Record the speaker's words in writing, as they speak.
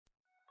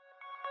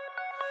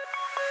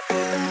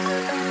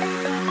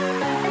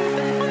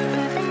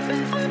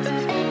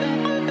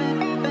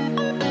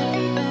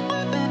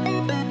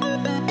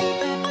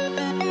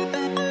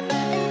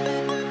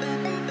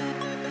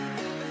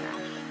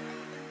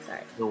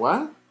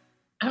what?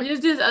 I'm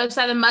just doing this other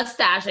side of the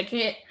mustache. I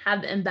can't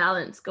have the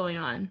imbalance going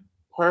on.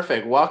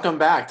 Perfect. Welcome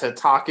back to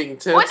Talking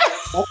Tips. What?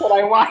 That's what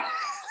I want.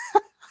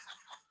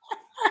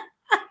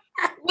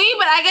 Wait,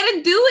 but I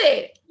gotta do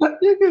it.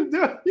 You can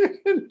do it. You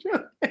can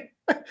do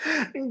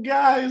it.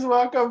 Guys,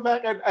 welcome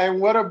back.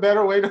 And what a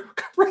better way to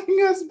bring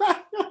us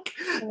back.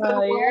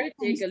 Well, you're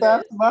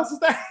ridiculous.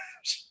 Mustache.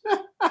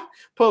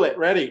 Pull it.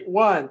 Ready?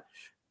 1,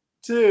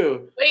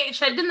 2. Wait,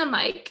 should I do the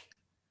mic?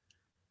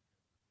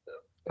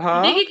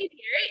 Huh? You think you can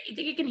hear it? You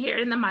think you can hear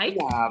it in the mic?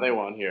 Nah, they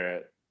won't hear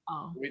it.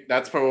 Oh.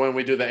 That's for when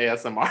we do the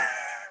ASMR.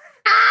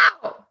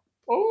 Ow!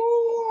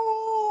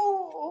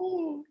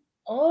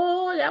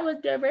 Oh, that was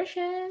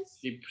delicious.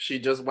 She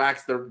just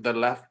waxed the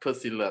left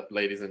pussy lip,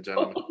 ladies and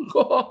gentlemen.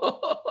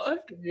 Oh, God.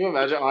 Can you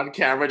imagine on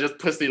camera, just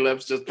pussy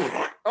lips, just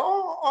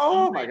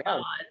oh my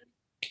God.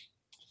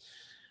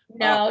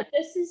 No,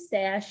 just a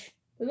stash.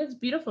 It looks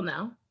beautiful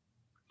now.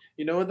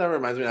 You know what that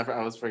reminds me of?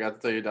 I forgot to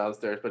tell you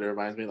downstairs, but it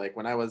reminds me like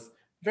when I was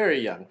very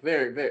young,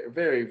 very, very,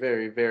 very,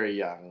 very, very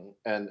young,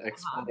 and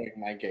exploring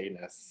my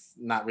gayness,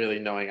 not really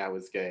knowing I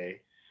was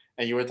gay.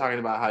 And you were talking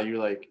about how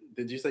you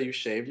did you say you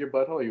shaved your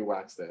butthole or you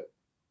waxed it?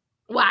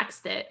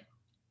 Waxed it.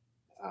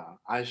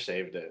 I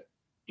shaved it.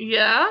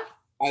 Yeah?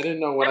 I didn't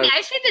know what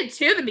I shaved it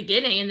too in the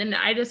beginning, and then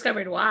I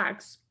discovered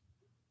wax.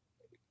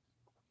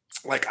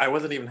 Like, I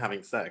wasn't even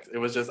having sex. It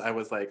was just, I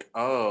was like,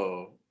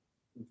 oh,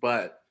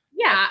 but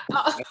yeah,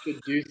 I should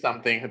do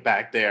something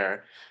back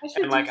there.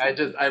 And like, I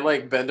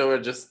bent over,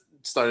 just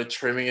started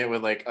trimming it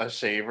with like a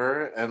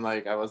shaver, and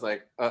like I was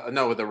like,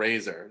 no, with a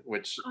razor,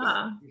 which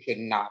you should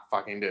not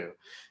fucking do.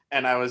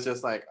 And I was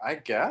just like, I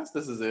guess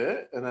this is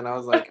it. And then I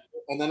was like,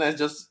 and then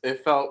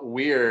it felt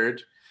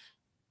weird.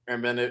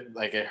 And then it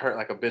hurt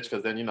like a bitch,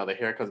 because then the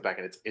hair comes back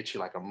and it's itchy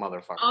like a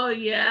motherfucker. Oh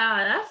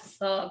yeah, that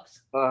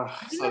sucks. So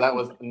that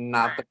was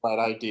not the right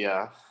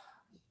idea.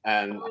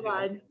 And oh,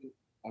 God.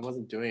 I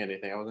wasn't doing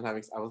anything. I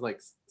was like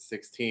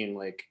 16.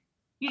 Like,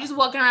 you just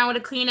walking around with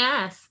a clean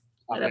ass.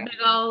 With a big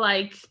old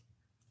like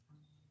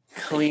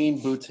clean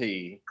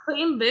booty.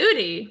 Clean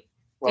booty.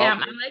 Well,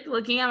 damn, I'm like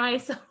looking at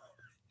myself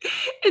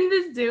in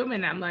this Zoom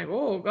and I'm like,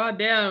 oh God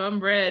damn,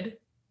 I'm red.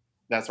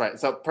 That's right.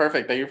 So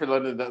perfect. Thank you for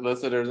letting the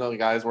listeners know,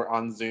 guys. We're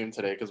on Zoom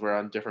today because we're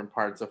on different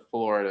parts of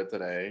Florida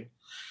today.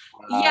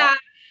 Yeah.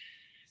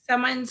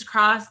 Someone's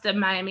crossed the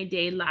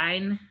Miami-Dade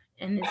line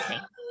and is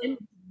in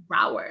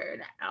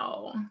Broward.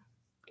 Oh.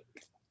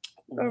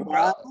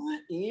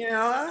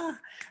 Yeah.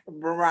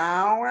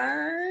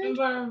 Broward.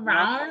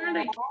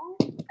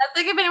 That's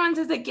like if anyone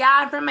says like,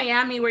 yeah, I'm from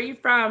Miami. Where you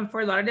from?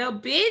 Fort Lauderdale?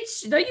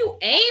 Bitch, no, you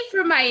ain't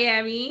from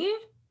Miami.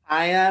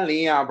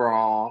 Hialeah,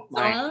 bro.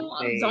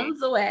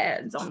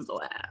 Zonzoad.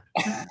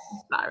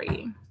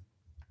 Sorry.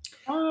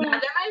 Now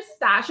that my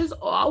stash is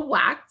all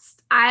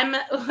waxed, I'm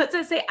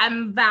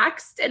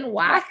vaxxed and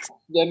waxed.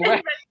 And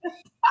ready to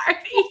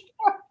party.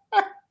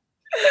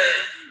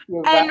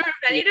 And we're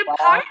ready to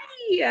party.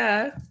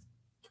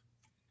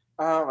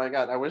 Oh my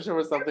God. I wish there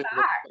was something that could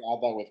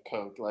add that with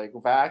Coke. Like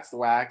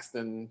waxed,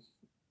 and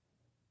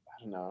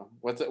I don't know.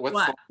 What's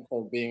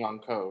for being on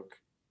Coke?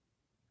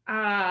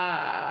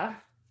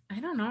 I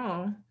don't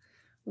know.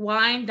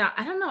 Wine.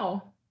 I don't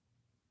know.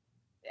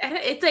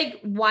 It's like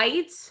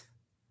white.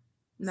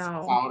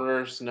 No.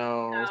 Powder,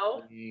 snow.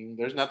 No.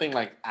 There's nothing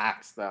like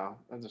Axe though.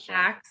 That's a shame.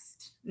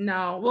 Axed?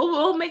 No.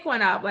 We'll make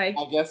one up. Like,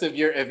 I guess if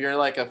you're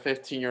like a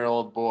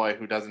 15-year-old boy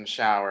who doesn't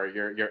shower,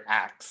 you're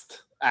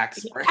axed.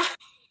 Axe spray.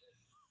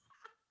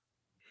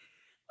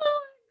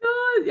 Oh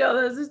my God. Yo,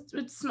 it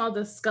would smell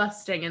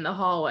disgusting in the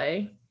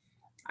hallway.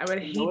 I would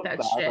hate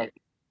that shit. Like,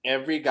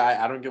 every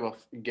guy, I don't give a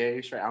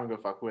gay, straight, I don't give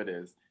a fuck who it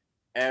is.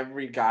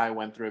 Every guy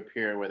went through a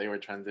period where they were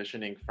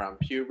transitioning from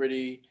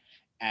puberty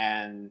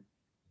and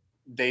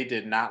they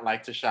did not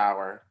like to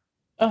shower.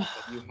 Ugh,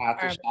 you had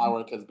to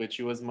shower because bitch,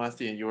 you was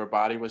musty and your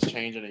body was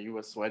changing and you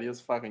was sweaty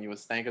as fuck and you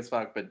was stank as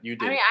fuck, but you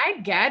didn't. I mean,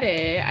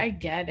 I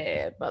get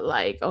it, but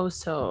like,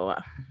 also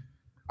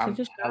take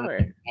a shower.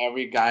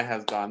 Every guy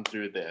has gone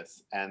through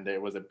this, and there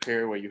was a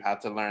period where you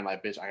had to learn,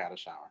 like, bitch, I gotta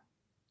shower.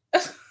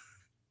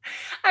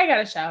 I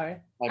gotta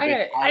shower.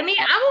 I mean,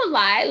 I won't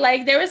lie.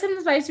 Like, there was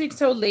sometimes I used to be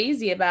so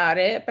lazy about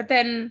it, but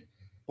then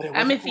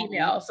I'm a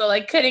female, so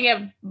like couldn't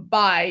get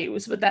by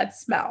with that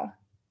smell.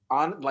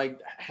 On like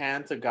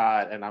hand to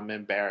God, and I'm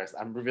embarrassed.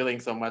 I'm revealing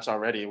so much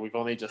already. We've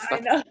only just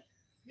started.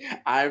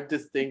 I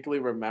distinctly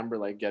remember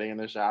like getting in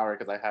the shower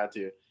because I had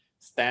to,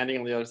 standing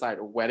on the other side,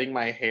 wetting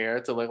my hair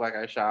to look like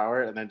I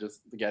showered, and then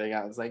just getting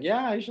out. It's like,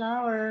 yeah, I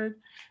showered.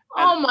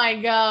 Oh my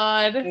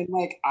God. And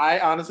like, I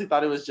honestly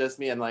thought it was just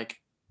me, and like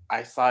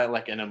I saw it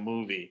like in a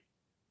movie,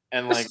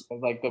 and like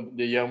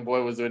the young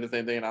boy was doing the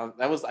same thing, and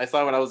I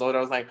saw it when I was older.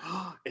 I was like,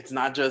 oh, it's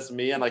not just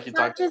me, and like he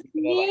talked just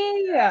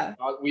me. Like,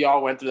 we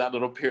all went through that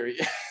little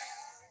period.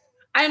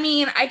 I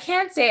mean, I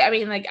can't say. I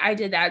mean, like I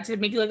did that to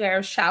make it look like I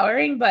was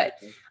showering, but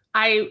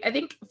I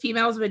think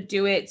females would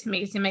do it to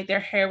make it seem like their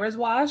hair was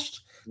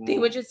washed. They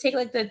would just take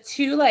like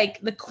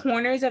the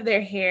corners of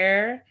their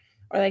hair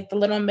or like the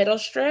little middle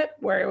strip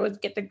where it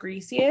would get the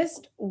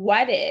greasiest,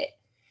 wet it,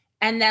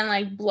 and then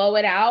like blow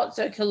it out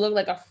so it could look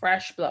like a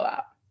fresh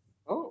blowout.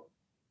 Oh,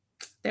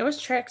 There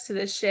was tricks to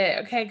this shit,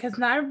 okay? Because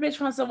not every bitch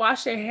wants to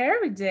wash their hair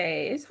every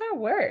day. It's hard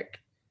work.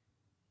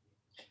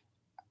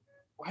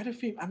 Why do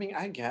people? I mean,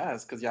 I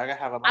guess because y'all gotta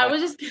have a lot I of.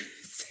 was just gonna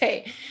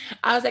say,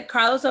 I was like,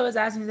 Carlos always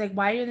asking, he's like,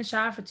 why are you in the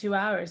shower for 2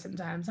 hours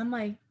sometimes? I'm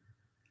like,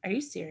 are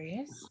you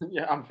serious?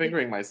 Yeah, I'm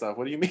fingering myself.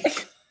 What do you mean?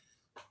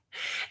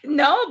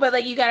 No, but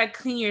like you gotta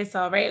clean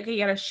yourself, right? Okay, you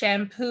gotta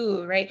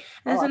shampoo, right?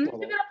 And then Oh, I sometimes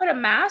get you it. gotta put a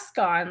mask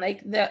on.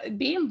 Like the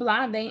being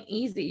blonde ain't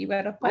easy. You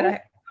gotta put Oh. a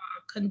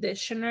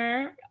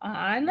conditioner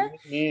on. Then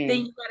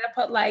Mm. you gotta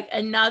put like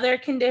another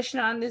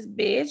conditioner on this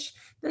bitch.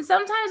 Then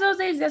sometimes those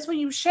days that's when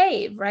you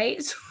shave,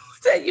 right?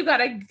 So then you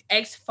gotta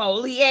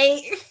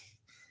exfoliate.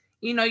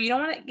 You know, you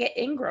don't want to get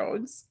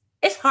ingrowns.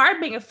 It's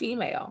hard being a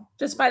female,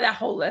 just by that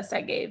whole list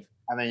I gave.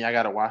 And then y'all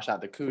gotta wash out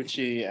the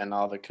coochie and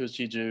all the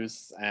coochie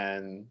juice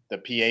and the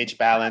pH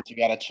balance. You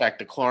gotta check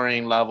the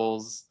chlorine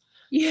levels.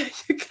 Yeah,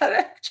 you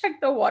gotta check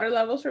the water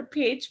levels for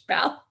pH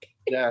balance.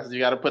 Yes, you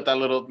gotta put that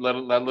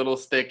little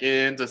stick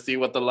in to see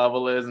what the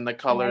level is and the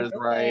color Like, is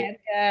okay, right. I'm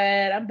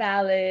good. I'm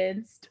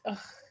balanced. Ugh,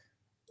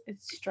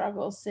 it's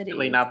struggle Clean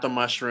city. out the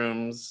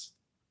mushrooms.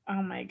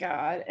 Oh my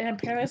god! And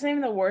apparently, it's not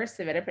even the worst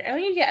of it.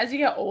 Apparently, as you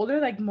get older,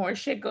 like more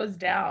shit goes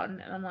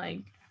down, and I'm like,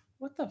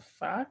 what the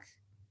fuck?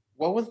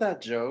 What was that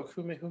joke?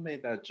 Who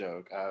made that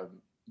joke?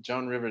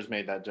 Joan Rivers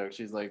made that joke.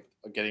 She's like,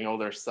 getting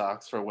older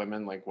sucks for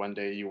women. Like one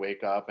day you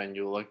wake up and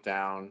you look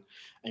down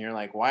and you're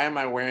like, why am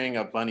I wearing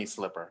a bunny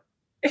slipper?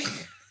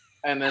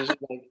 And then she's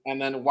like, and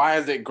then why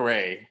is it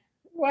gray?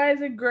 Why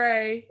is it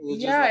gray?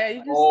 It's just like Yeah, you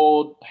just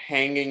old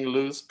hanging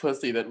loose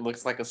pussy that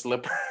looks like a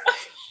slipper.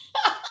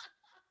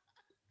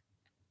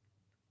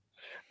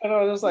 And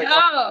I was just like,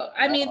 oh, no.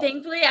 I mean,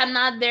 thankfully, I'm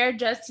not there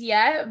just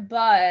yet,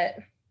 but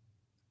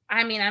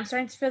I mean, I'm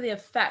starting to feel the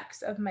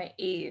effects of my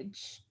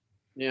age.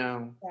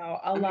 yeah. So a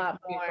I mean, lot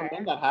for more.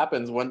 men that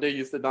happens. One day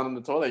you sit down on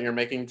the toilet and you're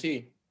making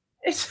tea.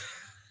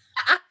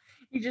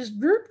 You just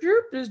droop,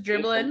 just Some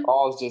dribbling.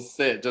 balls just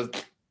sit,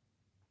 just.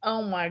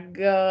 Oh my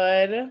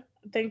god.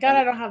 Thank God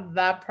I don't have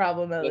that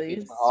problem at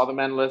Listen, for all least. the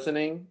men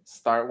listening,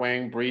 start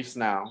wearing briefs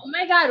now. Oh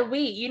my god,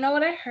 wait, you know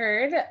what I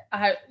heard?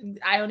 I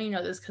only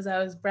know this because I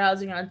was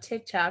browsing on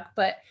TikTok,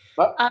 but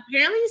But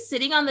apparently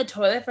sitting on the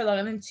toilet for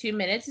longer than 2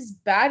 minutes is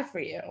bad for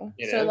you.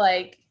 it So is.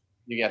 like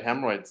You get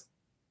hemorrhoids.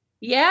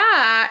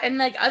 yeah, and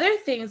like other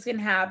things can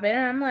happen.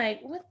 And I'm like,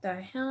 what the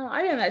hell?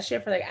 I've been that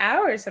shit for like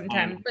hours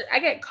sometimes, but I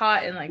get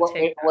caught in like What it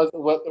TikTok. was?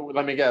 What?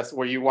 Let me guess.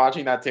 Were you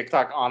watching that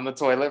TikTok on the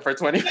toilet for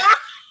 20 minutes?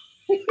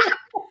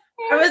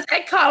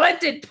 I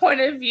commented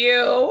point of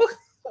view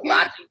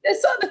watching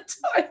this on the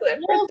toilet for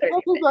Yes, 30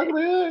 that's minutes.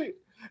 exactly it.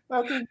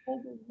 That's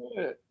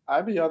exactly it.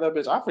 I be on that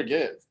bitch. I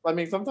forget. I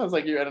mean, sometimes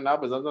like you're in and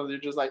out, but sometimes you're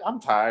just like, I'm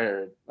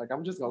tired. Like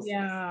I'm just gonna sleep.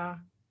 Yeah.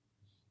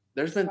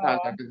 There's been times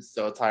So, I've been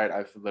so tired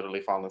I've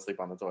literally fallen asleep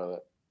on the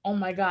toilet. oh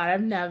my god,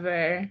 I've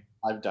never.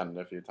 I've done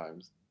it a few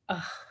times.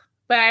 Ugh.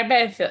 But I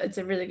bet I feel it's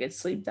a really good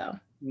sleep though.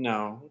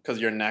 No, because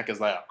your neck is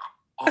like,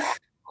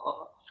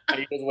 and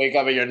you just wake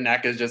up and your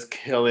neck is just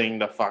killing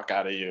the fuck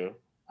out of you.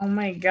 Oh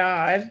my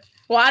god.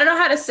 Well, I don't know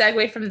how to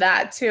segue from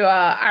that to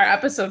our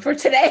episode for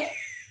today.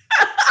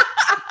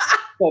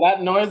 So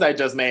that noise I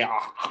just made,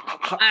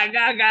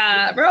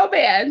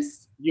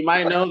 Romance. you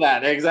might know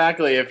that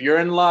exactly. If you're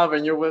in love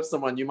and you're with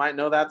someone, you might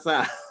know that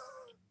sound.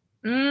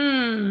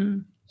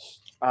 Mm.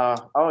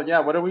 Oh yeah,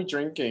 what are we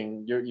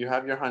drinking? You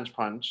have your hunch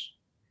punch.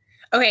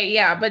 Okay,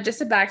 yeah, but just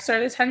a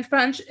backstory this Hunch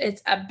Punch,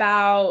 it's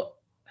about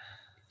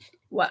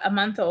what, a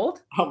month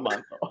old? A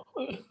month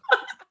old.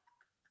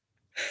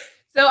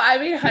 So I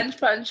made Hunch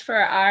Punch for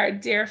our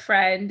dear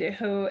friend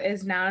who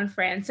is now in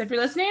France. So if you're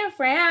listening in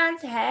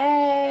France,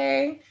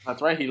 hey.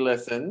 That's right, he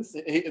listens.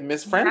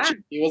 Miss French,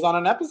 he was on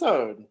an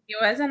episode. He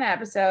was on an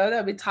episode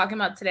that we'll be talking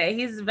about today.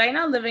 He's right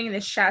now living in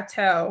the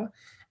chateau.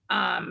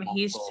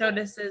 He's showed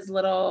us his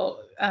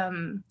little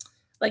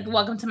like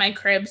welcome to my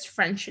crib's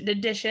French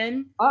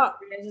edition.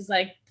 There's this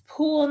like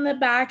pool in the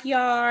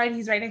backyard.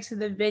 He's right next to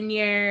the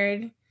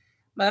vineyard.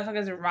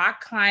 Motherfuckers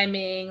rock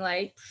climbing,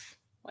 like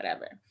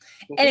whatever.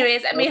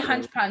 Anyways, I made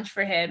Hunch Punch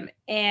for him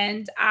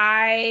and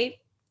I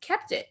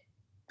kept it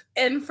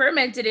and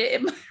fermented it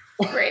in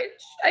my fridge,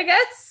 I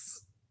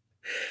guess.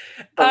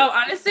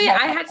 Honestly,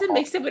 I had to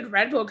mix it with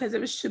Red Bull because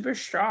it was super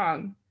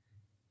strong.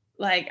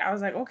 Like, I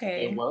was like,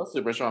 okay. It was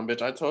super strong,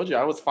 bitch. I told you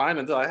I was fine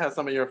until I had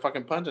some of your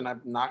fucking punch and I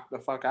knocked the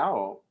fuck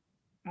out.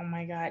 Oh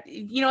my god.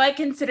 You know, I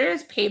consider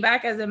this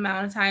payback as the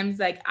amount of times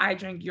like I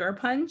drank your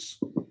punch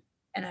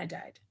and I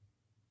died.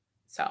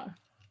 So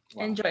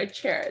wow. Enjoy.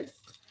 Cheers.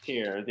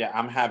 Cheers. Yeah,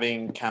 I'm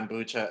having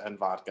kombucha and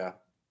vodka.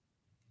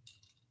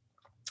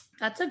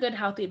 That's a good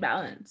healthy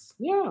balance.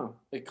 Yeah.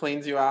 It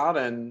cleans you out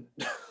and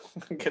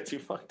gets you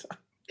fucked up.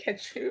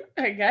 Gets you,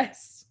 I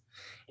guess.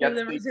 Gets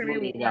things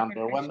moving down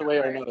there. One way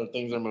or another,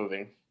 things are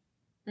moving.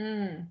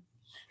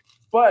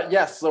 But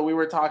yes, so we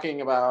were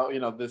talking about,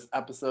 this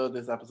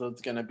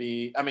episode's going to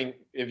be, I mean,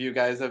 if you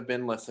guys have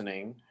been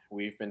listening,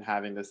 we've been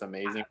having this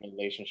amazing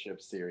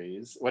relationship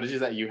series. What did you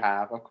say you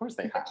have? Of course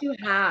they have. You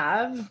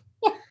have.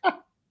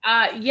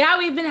 Yeah,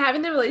 we've been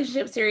having the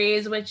relationship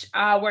series, which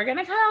we're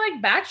gonna kind of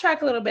like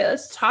backtrack a little bit.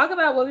 Let's talk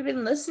about what we've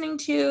been listening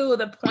to,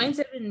 the points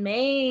that have been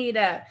made.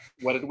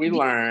 What did we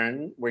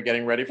learn? We're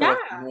getting ready for the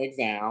final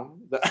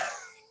exam.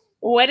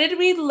 What did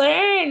we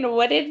learn?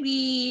 What did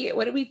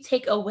we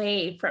take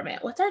away from it?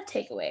 What's our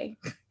takeaway?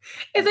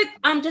 It's like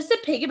just to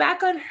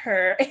piggyback on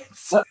her.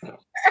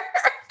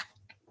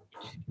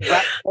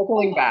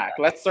 Circling back.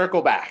 Let's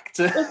circle back.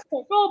 Let's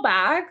circle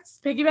back.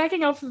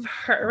 Piggybacking off of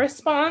her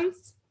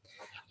response.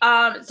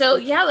 So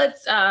yeah,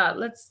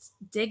 let's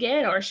dig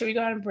in, or should we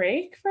go on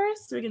break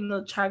first? We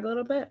can chat a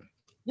little bit.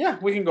 Yeah,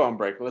 we can go on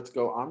break. Let's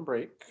go on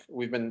break.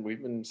 We've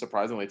been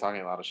surprisingly talking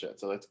a lot of shit,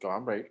 so let's go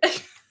on break.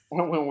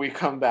 When we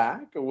come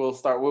back,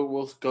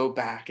 we'll go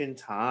back in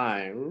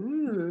time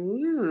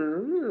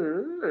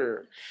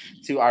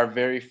to our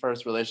very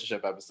first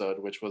relationship episode,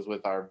 which was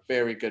with our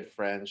very good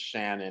friend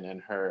Shannon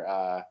and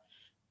her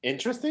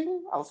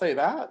interesting, I'll say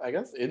that, I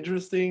guess,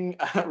 interesting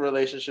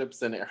relationship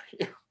scenario.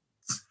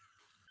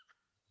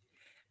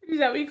 Is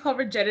that what you call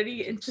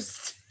virginity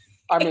interesting?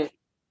 I mean,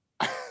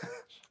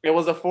 it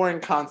was a foreign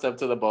concept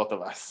to the both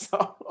of us.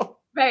 So.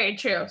 Very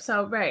true.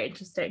 So very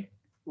interesting.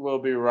 We'll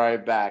be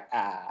right back.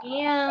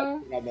 Yeah.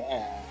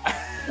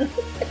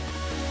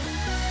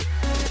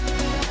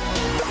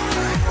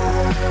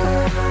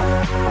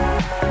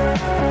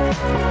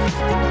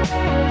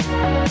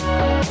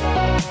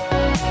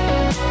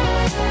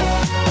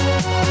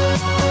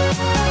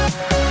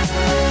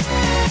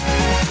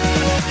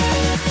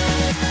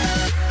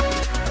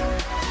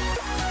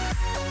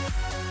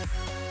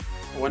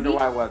 Wonder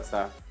why what,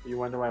 Steph? You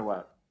wonder why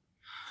what?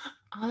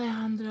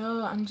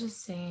 Alejandro, I'm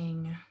just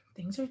saying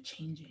things are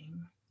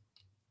changing.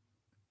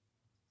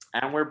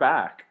 And we're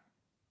back.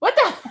 What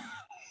the?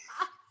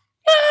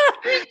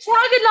 We've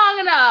talked long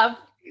enough.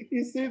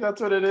 You see,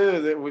 that's what it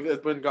is.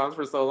 It's been gone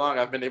for so long.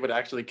 I've been able to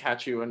actually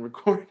catch you and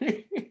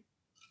recording.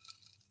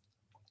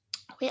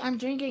 Wait, I'm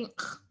drinking.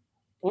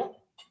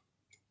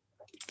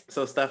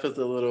 So Steph is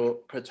a little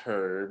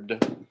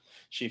perturbed.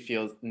 She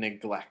feels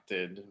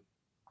neglected.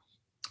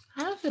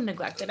 I don't feel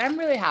neglected. I'm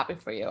really happy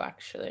for you,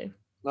 actually.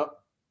 No,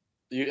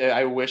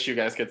 I wish you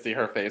guys could see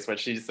her face when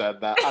she said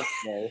that. I'm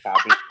very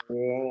happy for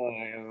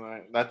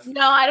you.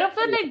 No, I don't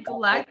feel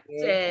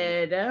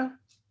neglected.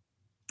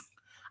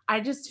 I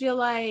just feel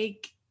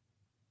like,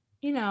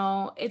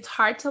 it's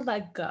hard to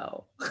let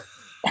go.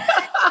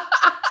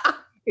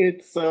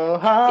 It's so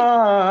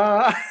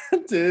hard.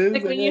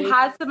 Like when you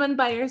had someone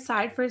by your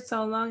side for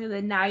so long and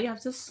then now you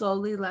have to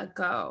slowly let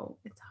go.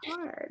 It's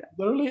hard.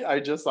 Literally, I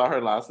just saw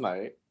her last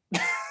night.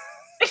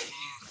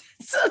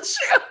 So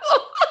true.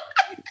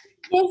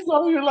 I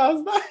saw you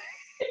last night.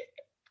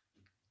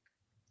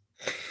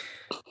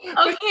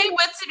 Okay,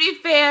 but to be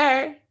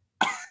fair,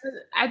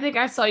 I think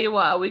I saw you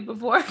a week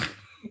before.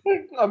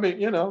 I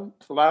mean,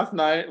 last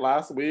night,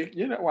 last week,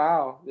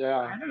 wow, yeah.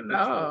 I don't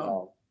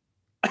know.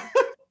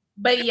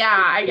 But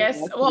yeah, I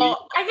guess.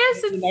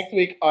 It's next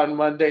week on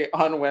Monday,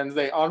 on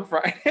Wednesday, on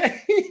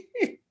Friday.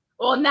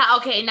 Well,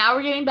 now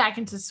we're getting back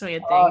into swing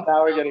of things.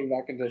 Now we're getting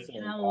back into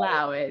swing.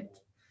 Allow it.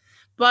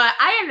 But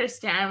I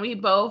understand we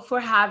both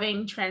were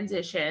having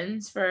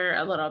transitions for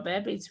a little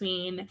bit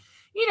between,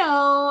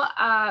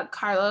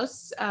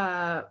 Carlos,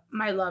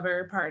 my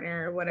lover,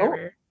 partner,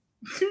 whatever.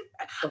 I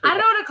don't know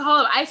what to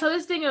call him. I saw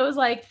this thing. It was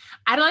like,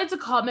 I don't like to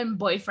call him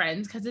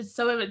boyfriends because it's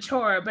so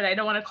immature, but I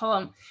don't want to call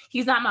him,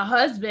 he's not my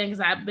husband because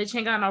that bitch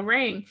ain't got no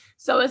ring.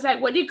 So it's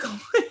like, what do you call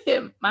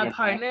him? My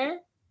partner?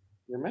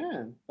 Your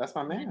man. That's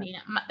my man.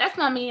 That's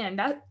my man.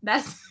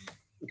 That's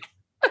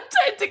I'm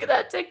trying to think of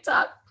that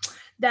TikTok.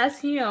 That's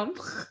him.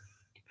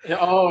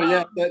 Oh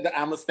yeah,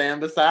 I'ma stand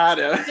beside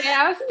him.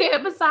 Yeah, I'll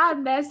stand beside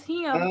him. That's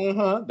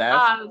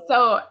him.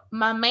 So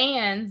my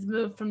man's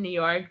moved from New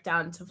York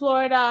down to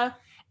Florida,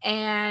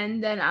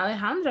 and then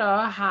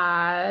Alejandro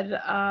has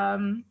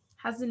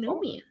a new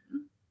man.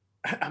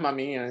 My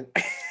man.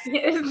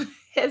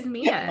 His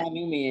man. My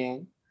new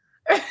man.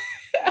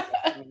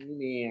 My new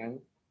man.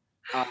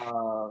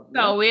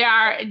 So we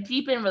are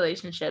deep in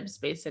relationships,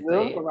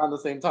 basically. Around the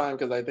same time,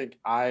 because I think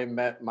I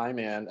met my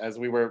man as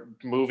we were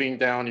moving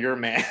down your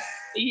man.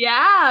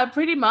 Yeah,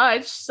 pretty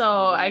much.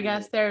 So I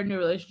guess there are new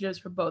relationships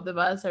for both of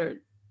us, or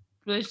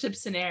relationship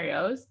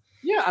scenarios.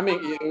 Yeah, I mean,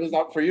 it was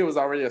up for you. It was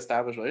already an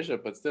established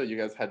relationship, but still, you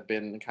guys had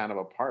been kind of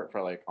apart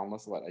for like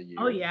almost a year.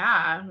 Oh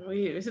yeah,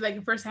 it was like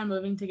the first time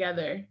moving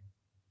together,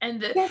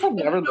 and you guys had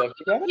never lived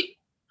together.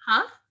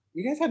 Huh?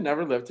 You guys had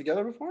never lived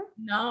together before?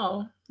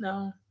 No.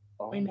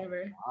 Oh, we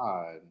never.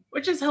 God.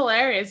 Which is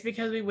hilarious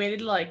because we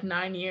waited like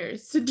 9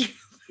 years to do.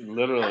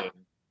 Literally.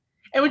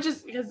 And which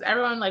is because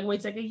everyone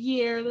waits like a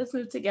year. Let's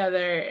move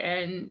together,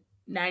 and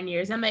 9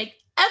 years. I'm like,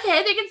 okay,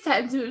 I think it's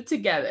time to move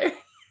together.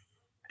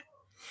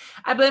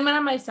 I blame it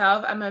on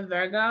myself. I'm a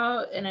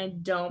Virgo, and I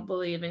don't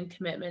believe in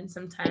commitment.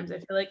 Sometimes I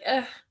feel like,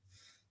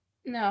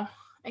 no,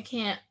 I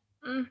can't.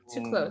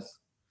 Too close.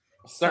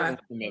 Certain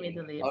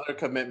commitments. Other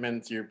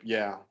commitments,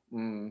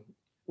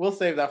 we'll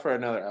save that for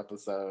another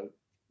episode.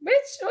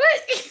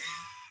 What?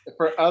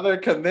 For other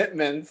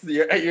commitments,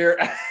 you're.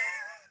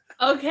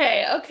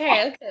 Okay.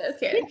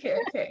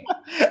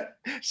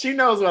 She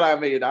knows what I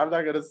mean. I'm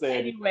not gonna say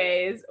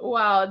Anyways,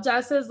 well,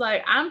 Jess is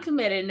like, I'm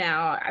committed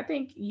now. I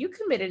think you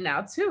committed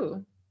now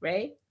too,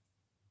 right?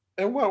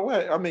 in what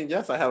way? I mean,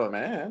 yes, I have a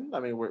man. I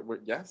mean, we're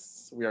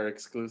yes, we are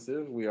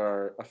exclusive. We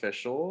are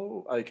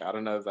official. Like, I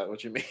don't know, is that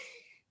what you mean?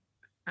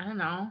 I don't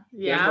know.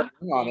 There's no Yeah.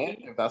 ring on it,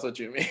 if that's what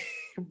you mean.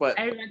 But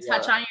Are you gonna yeah.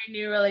 touch on your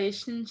new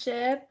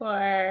relationship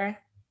or?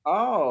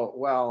 Oh,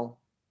 well,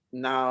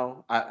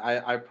 no,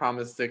 I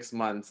promised 6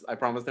 months. I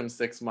promised him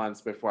 6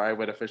 months before I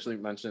would officially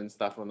mention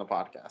stuff on the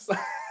podcast.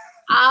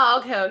 Oh,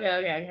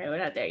 okay. We're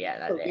not there yet.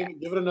 Not So there yet.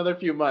 give it another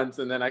few months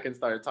and then I can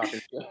start talking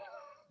shit.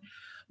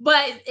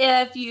 But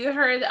if you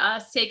heard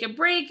us take a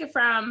break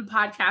from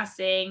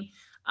podcasting,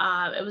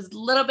 it was a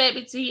little bit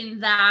between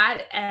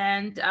that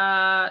and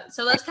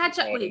so let's catch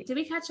up. Wait, did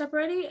we catch up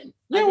already?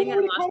 Yeah, I we think I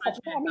already lost caught my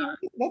up. train I of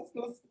mean,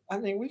 thought. I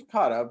mean, we've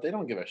caught up. They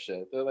don't give a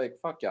shit. They're like,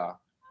 fuck y'all.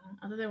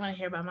 I thought they want to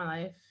hear about my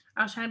life.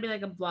 I was trying to be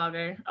like a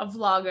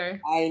vlogger.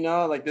 I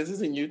know, like this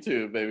isn't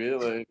YouTube, baby.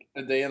 Like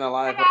a day in the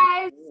life.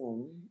 Hi guys.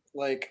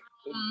 Like,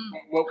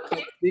 well,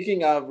 Okay.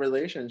 speaking of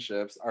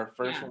relationships, our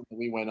first Yeah. one that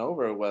we went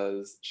over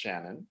was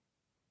Shannon.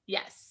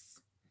 Yes.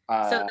 So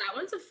Uh, that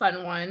one's a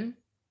fun one.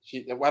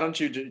 why don't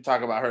you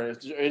talk about her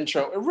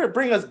intro?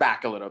 Bring us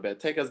back a little bit.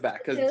 Take us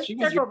back because she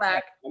was Circle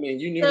back. I mean,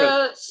 you knew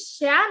her.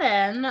 So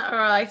Shannon, or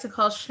I like to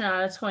call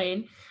Shania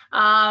Twain,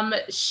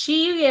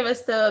 she gave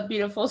us the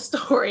beautiful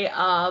story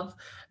of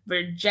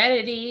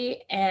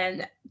virginity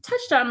and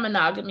touched on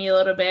monogamy a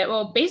little bit.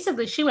 Well,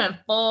 basically, she went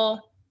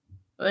full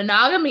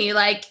monogamy.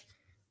 Like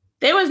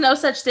there was no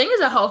such thing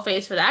as a whole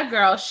face for that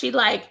girl. She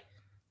like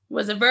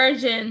was a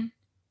virgin,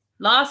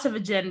 lost her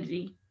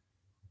virginity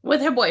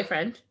with her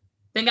boyfriend,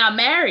 then got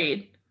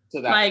married. So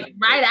like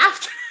right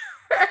after.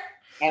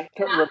 And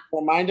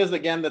remind us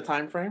again the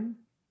time frame.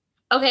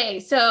 Okay,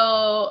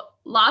 so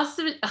lost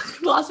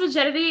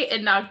virginity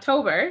in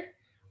October.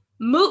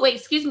 Moved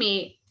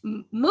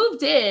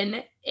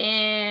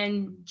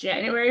in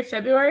January,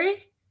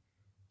 February.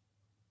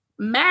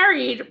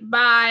 Married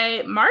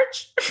by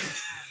March.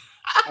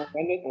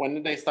 When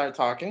did they start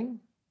talking?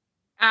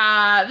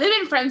 They've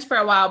been friends for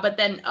a while, but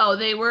then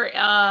they were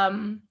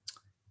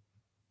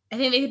I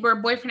think they were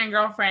boyfriend and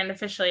girlfriend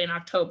officially in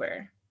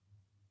October.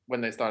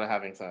 When they started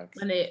having sex.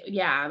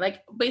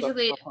 Like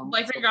basically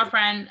boyfriend,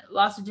 girlfriend,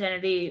 lost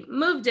virginity,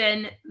 moved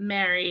in,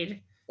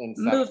 married,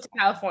 moved to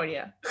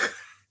California.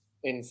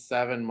 In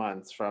 7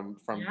 months from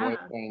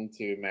boyfriend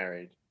to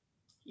married.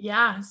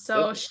 Yeah,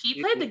 so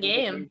she played the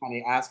game.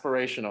 Honey,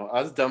 aspirational.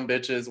 Us dumb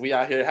bitches, we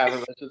out here having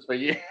relationships for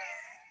years.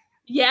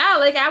 Yeah,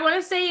 like I want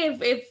to say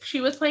if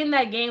she was playing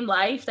that game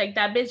life, like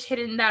that bitch hid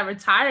in that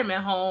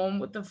retirement home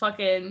with the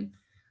fucking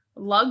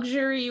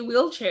luxury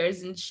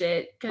wheelchairs and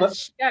shit because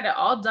she got it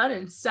all done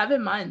in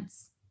 7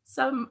 months.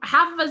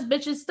 Half of us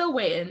bitches still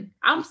waiting.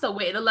 I'm still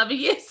waiting 11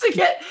 years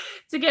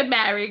to get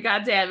married.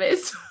 God damn it!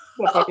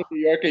 Well, fucking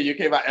New Yorker, you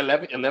came out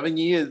 11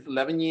 years.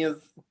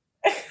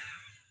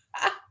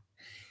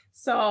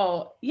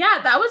 So yeah,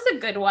 that was a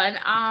good one.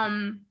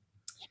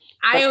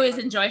 I always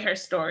enjoy her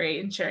story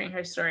and sharing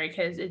her story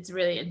because it's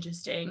really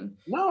interesting.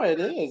 No, it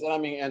is. I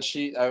mean, and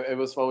she, it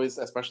was always,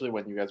 especially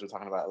when you guys were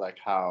talking about like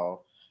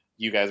how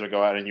you guys would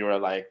go out and you were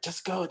like,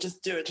 just go,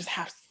 just do it, just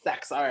have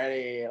sex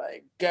already,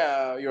 like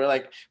go. You were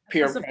like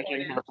peer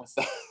pressuring her for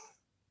sex.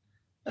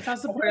 That's how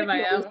supportive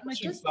I am. I'm like,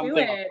 just do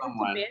it. It's a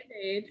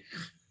Band-Aid.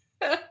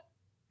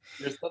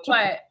 You're such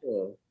a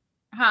pusher.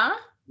 Huh?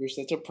 You're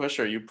such a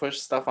pusher. You push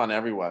stuff on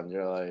everyone.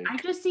 You're like, I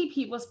just see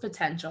people's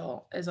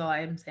potential is all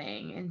I'm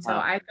saying. And so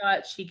I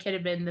thought she could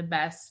have been the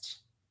best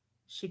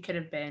she could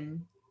have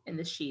been in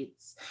the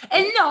sheets.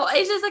 And no,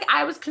 it's just like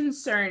I was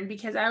concerned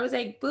because I was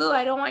like, boo,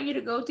 I don't want you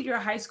to go through your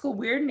high school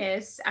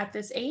weirdness at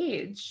this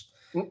age.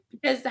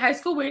 Because the high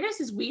school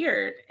weirdness is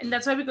weird. And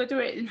that's why we go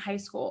through it in high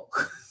school.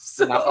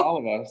 So, not all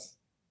of us.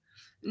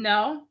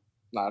 No?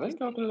 No, I didn't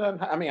go through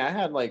that. I mean, I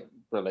had like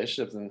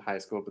relationships in high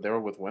school, but they were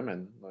with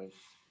women. Like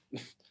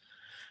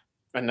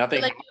and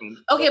nothing happened.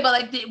 Okay, but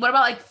like what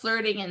about like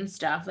flirting and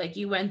stuff? Like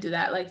you went through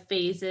that like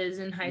phases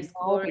in high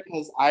school? No,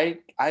 because I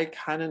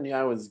kind of knew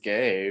I was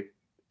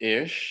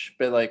gay-ish,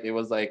 but like it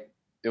was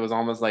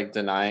almost like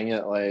denying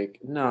it, like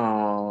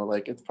no,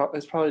 like it's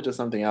probably just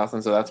something else.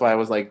 And so that's why I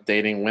was like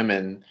dating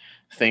women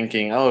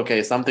thinking, oh,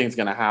 okay, something's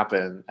gonna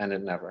happen, and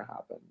it never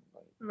happened.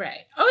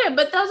 Right. Okay,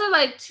 but those are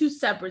like two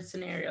separate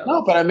scenarios.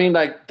 No, but I mean,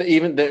 like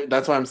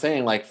that's what I'm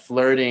saying. Like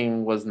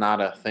flirting was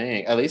not a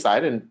thing. At least I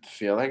didn't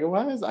feel like it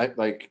was.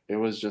 It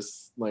was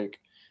just like,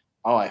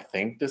 oh, I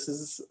think this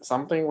is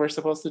something we're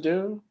supposed to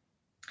do.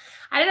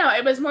 I don't know.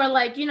 It was more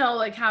like, you know,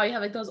 like how you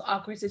have like those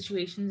awkward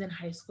situations in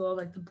high school,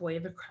 like the boy you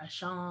have a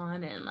crush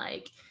on and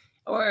like,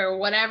 or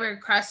whatever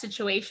crush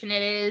situation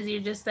it is. You're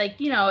just like,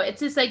 you know,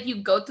 it's just like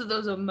you go through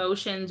those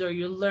emotions or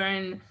you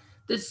learn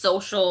the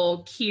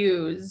social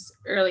cues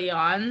early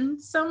on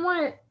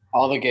somewhat.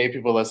 All the gay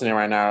people listening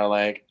right now are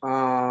like,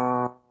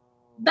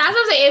 That's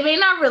what I'm saying. It may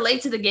not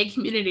relate to the gay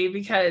community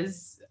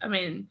because, I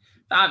mean,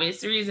 for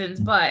obvious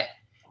reasons, but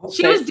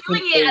she was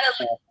doing it at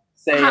a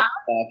say stuff,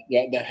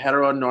 yeah, the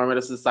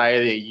heteronormative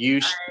society that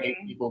you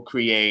people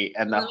create,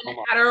 and the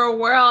hetero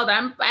world.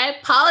 My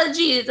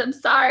apologies. I'm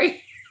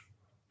sorry.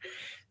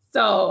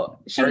 So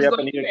she was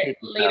going to it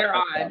later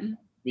on.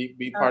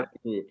 Be part of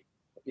the group.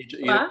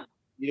 Eat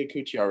a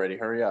coochie already.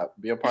 Hurry up.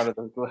 Be a part of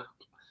the group.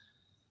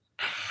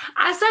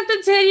 I sucked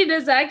the titty.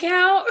 Does that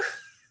count?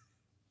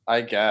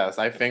 I guess.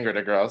 I fingered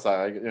a girl,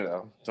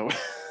 so So.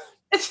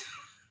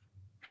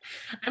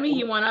 I mean,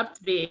 you want up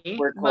to be,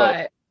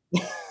 but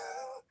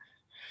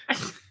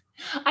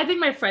I think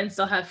my friends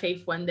still have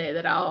faith one day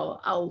that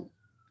I'll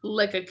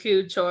lick a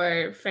cooch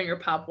or finger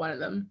pop one of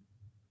them.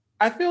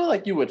 I feel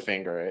like you would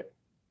finger it.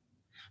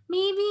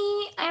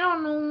 Maybe, I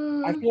don't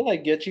know. I feel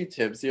like get you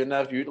tipsy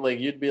enough,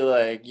 you'd be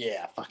like,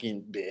 yeah,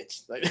 fucking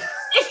bitch. Like,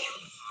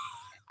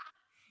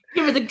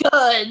 give her the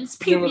goods.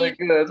 Give her the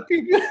goods.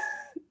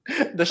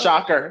 The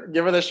shocker.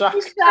 Give her the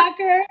shocker. The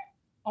shocker.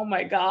 Oh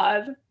my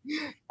god.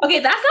 Okay,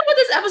 that's not what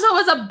this episode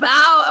was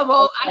about.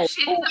 Well,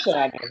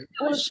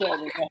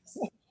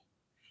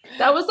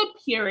 that was a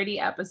purity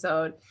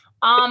episode.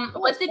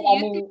 What did you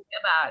think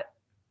about it?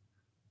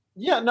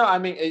 Yeah, no, I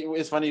mean,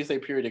 it's funny you say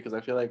purity because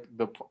I feel like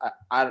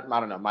I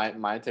don't know.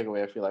 My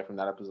takeaway, I feel like from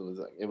that episode was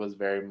like, it was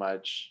very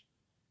much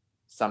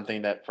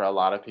something that for a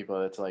lot of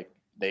people, it's like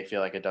they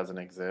feel like it doesn't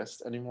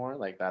exist anymore.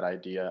 Like that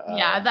idea.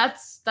 Yeah,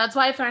 that's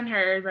why I find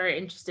her very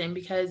interesting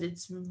because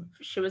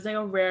she was like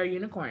a rare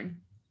unicorn.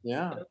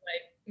 Yeah. It was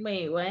like,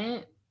 wait,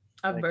 what?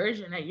 A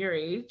virgin at your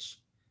age?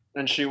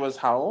 And she was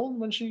how old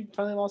when she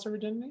finally lost her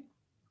virginity?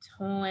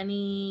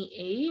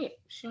 28,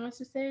 she wants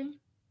to say.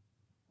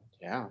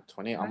 Yeah,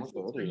 20, almost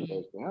 30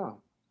 years. Yeah.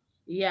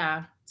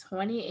 Yeah,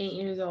 28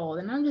 years old.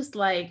 And I'm just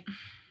like,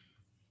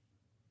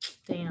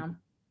 damn.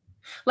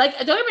 Like,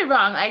 don't get me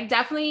wrong. I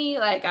definitely,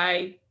 like,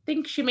 I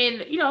think she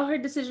made, her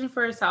decision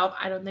for herself.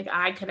 I don't think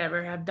I could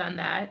ever have done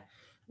that.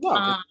 No,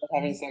 because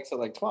having sex at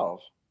like 12.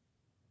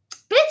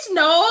 Bitch,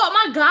 no.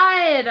 Oh my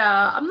God.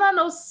 I'm not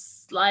no,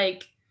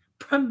 like,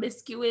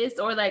 promiscuous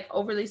or, like,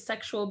 overly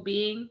sexual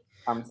being.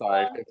 I'm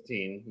sorry,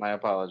 15. My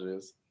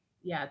apologies.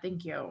 Yeah,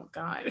 thank you.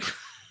 God.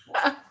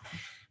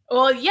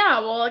 Well, yeah.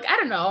 Well, like, I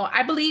don't know.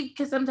 I believe,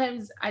 because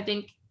sometimes I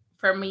think,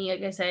 for me,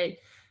 like I said,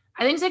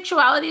 I think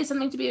sexuality is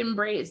something to be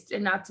embraced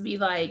and not to be,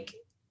 like,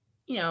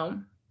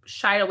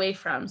 shied away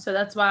from. So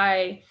that's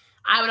why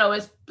I would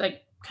always,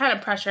 like, kind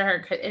of pressure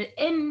her.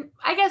 And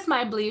I guess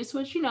my beliefs,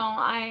 which,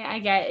 I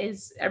get,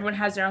 is everyone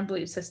has their own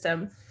belief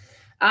system.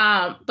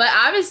 But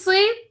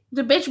obviously,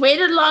 the bitch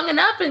waited long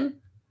enough and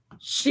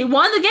she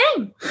won the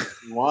game.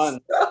 Won.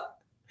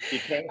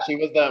 She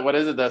was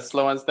the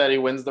slow and steady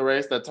wins the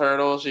race, the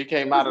turtle. She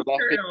came out of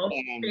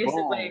that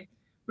basically. Boom.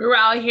 We were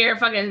out here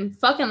fucking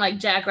like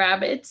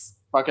jackrabbits.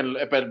 Fucking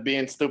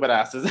being stupid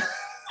asses.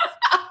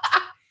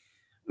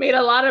 Made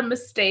a lot of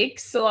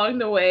mistakes along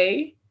the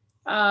way.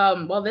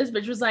 Well, this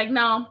bitch was like,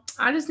 no,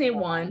 I just need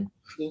one.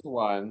 Just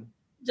one.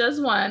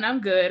 Just one. I'm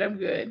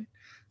good.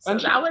 So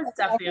that was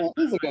definitely.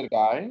 He's a good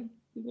guy.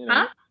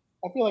 Huh?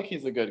 I feel like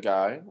he's a good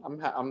guy.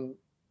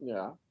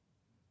 Yeah.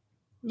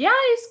 Yeah,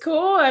 he's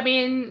cool. I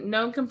mean,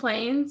 no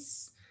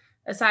complaints.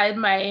 Aside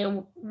my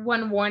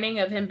one warning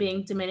of him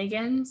being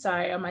Dominican.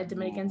 Sorry, all my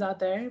Dominicans out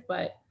there,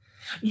 but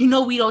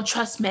we don't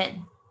trust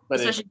men,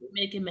 especially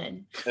Dominican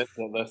men.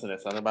 Listen,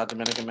 it's not about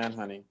Dominican men,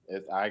 honey.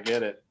 I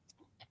get it.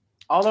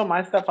 Although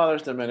my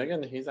stepfather's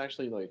Dominican, he's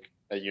actually like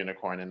a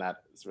unicorn in that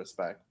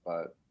respect.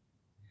 But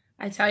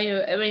I tell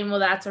you, I mean, well,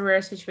 that's a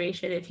rare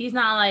situation. If he's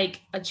not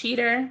like a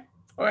cheater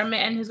or a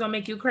man who's gonna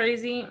make you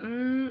crazy.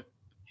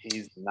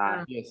 He's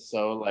not. He is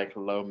so like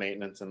low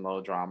maintenance and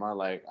low drama.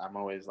 Like I'm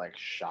always like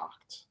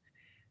shocked.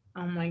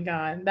 Oh my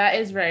God, that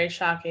is very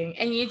shocking.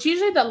 And it's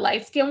usually the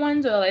light skinned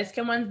ones or the light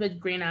skinned ones with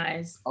green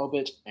eyes. Oh,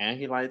 bitch, and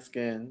he light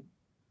skinned.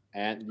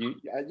 And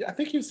I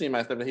think you've seen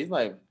my stepdad. He's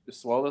like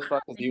swole as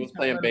fuck because he was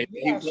playing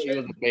baseball. He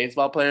was a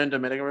baseball player in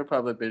Dominican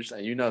Republic, bitch,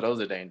 and those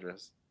are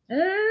dangerous.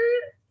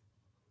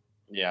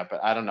 Yeah,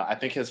 but I don't know. I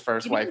think his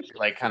first wife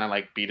like kind of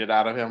like beat it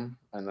out of him,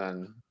 and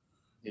then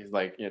he's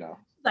like,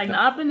 like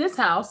not up in this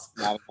house.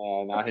 Not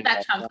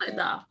that chocolate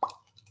though.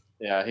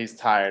 Yeah, he's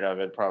tired of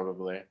it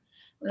probably.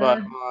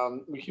 But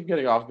we keep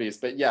getting off beat.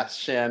 But yes,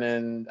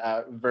 Shannon,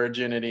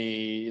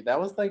 virginity. That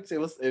was like it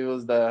was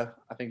the,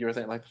 I think you were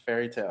saying, like the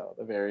fairy tale,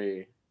 the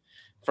very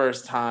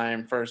first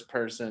time, first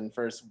person,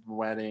 first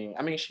wedding.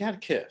 I mean, she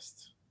had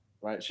kissed,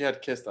 right? She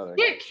had kissed other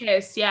guys. She had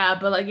kissed, yeah,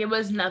 but like it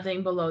was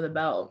nothing below the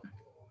belt.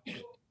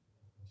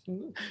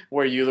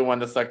 Were you the one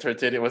that sucked her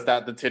titty? Was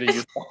that the titty you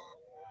saw?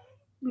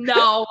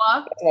 No.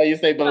 That's why you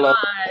say below.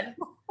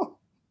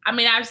 I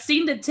mean, I've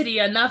seen the titty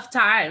enough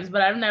times,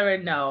 but I've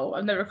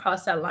never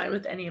crossed that line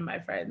with any of my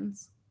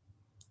friends.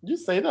 You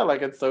say that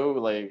like it's so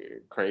like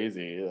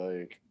crazy.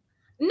 Like,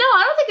 no,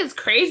 I don't think it's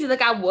crazy.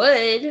 Like I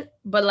would,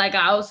 but like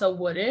I also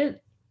wouldn't.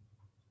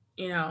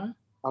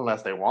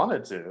 Unless they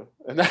wanted to.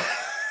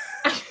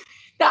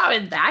 Not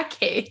in that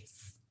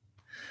case.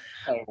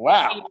 Like,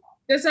 wow.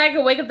 Just so I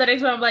could wake up the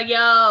next morning, I'm like,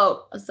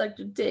 yo, I sucked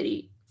your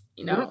titty.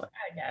 I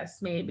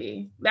guess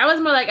maybe. That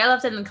was more like I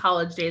left it in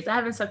college days. I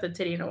haven't sucked a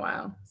titty in a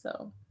while.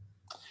 So.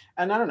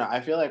 And I don't know. I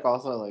feel like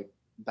also like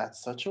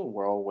that's such a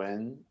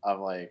whirlwind of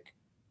like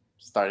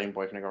starting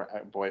boyfriend,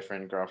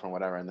 girlfriend,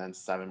 whatever, and then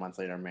 7 months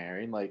later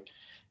married. Like,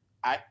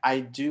 I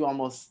do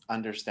almost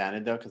understand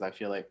it though, because I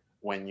feel like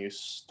when you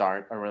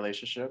start a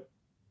relationship,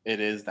 it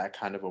is that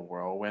kind of a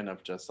whirlwind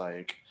of just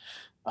like,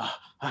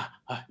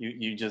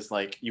 you just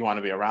like you want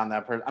to be around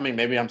that person. I mean,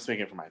 maybe I'm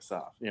speaking for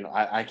myself.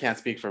 I can't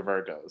speak for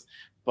Virgos,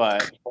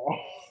 but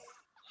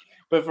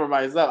but for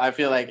myself, I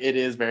feel like it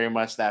is very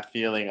much that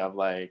feeling of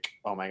like,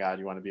 oh my God,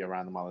 you want to be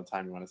around them all the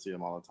time. You want to see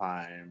them all the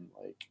time.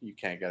 Like you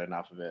can't get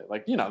enough of it.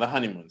 Like, the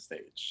honeymoon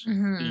stage. Do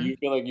Mhm. you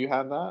feel like you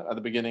had that at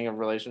the beginning of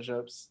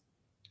relationships?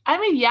 I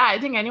mean, yeah, I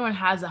think anyone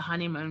has a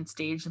honeymoon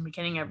stage in the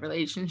beginning of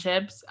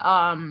relationships.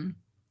 I mean,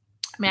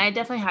 I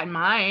definitely had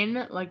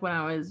mine like when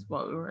I was,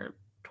 we were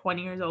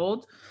 20 years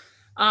old.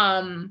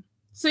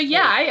 So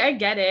yeah, I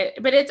get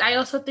it, but I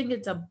also think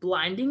it's a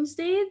blinding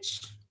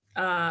stage,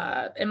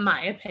 in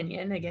my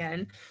opinion,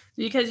 again,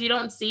 because you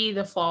don't see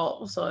the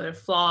faults or the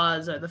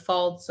flaws or the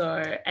faults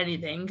or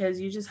anything because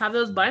you just have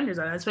those blinders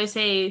on. That's why I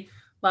say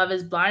love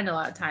is blind a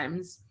lot of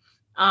times.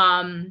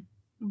 Um,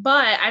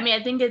 but I mean,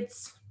 I think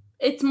it's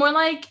more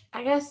like,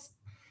 I guess,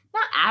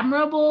 not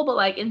admirable, but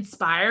like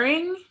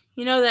inspiring,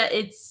 that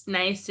it's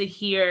nice to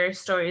hear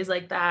stories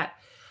like that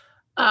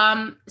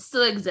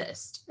still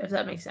exist, if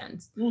that makes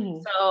sense.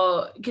 Mm-hmm.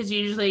 So because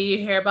usually you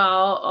hear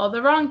about all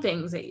the wrong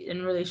things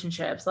in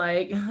relationships,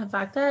 like the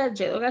fact that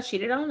JLo got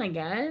cheated on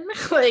again.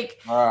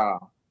 Like,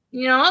 Wow.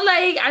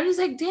 like I'm just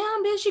like,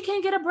 damn bitch, you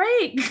can't get a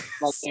break.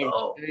 Like if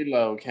So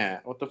J-Lo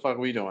can't, what the fuck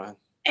we doing?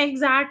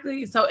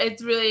 exactly. So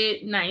it's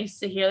really nice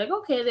to hear, like,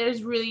 okay,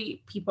 there's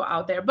really people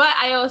out there. But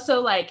I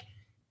also like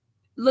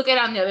look at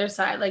it on the other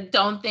side. Like,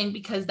 don't think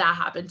because that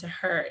happened to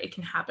her, it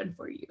can happen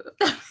for you.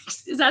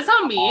 Does that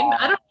sound mean?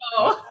 I don't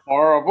That's know.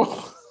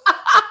 horrible.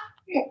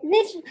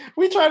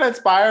 we try to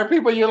inspire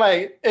people. You're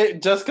like,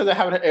 just because it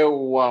happened, it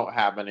won't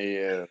happen to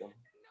you.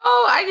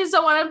 Oh, I just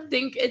don't want to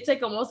think it's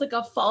like almost like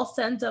a false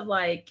sense of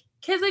like,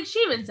 because like she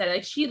even said,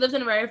 like she lives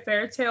in a very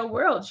fairy tale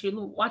world. She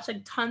watched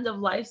like tons of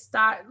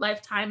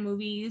lifetime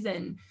movies,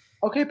 and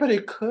Okay, but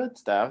it could,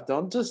 Steph.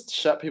 Don't just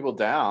shut people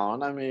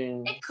down. I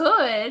mean, it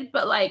could,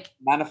 but like,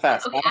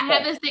 manifest, okay, I have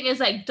manifest. this thing is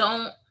like,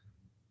 don't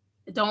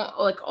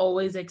like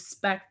always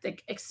expect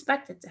it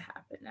to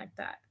happen like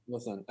that.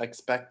 Listen,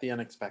 expect the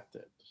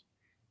unexpected.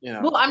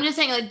 Well, I'm just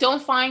saying, like,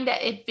 don't find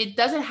that if it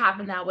doesn't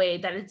happen that way,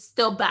 that it's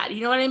still bad.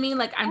 You know what I mean?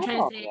 Like, I'm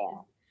trying Oh, to say,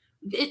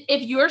 yeah.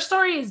 if your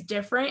story is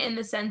different in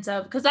the sense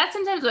of, because that's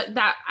sometimes what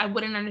that I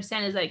wouldn't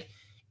understand is like,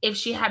 if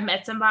she had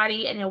met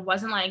somebody and it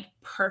wasn't like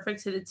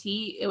perfect to the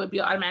T, it would be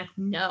automatic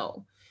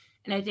no.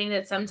 And I think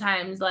that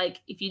sometimes,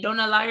 like, if you don't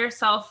allow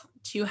yourself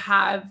to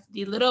have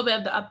the little bit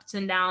of the ups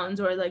and downs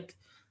or like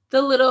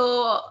the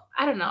little,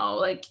 I don't know,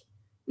 like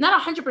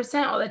not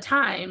 100% all the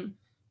time,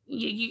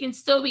 you can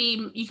still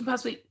you can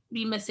possibly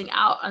be missing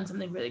out on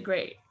something really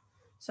great.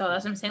 So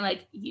that's what I'm saying.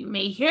 Like, you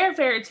may hear a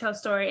fairy tale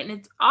story and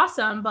it's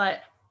awesome,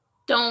 but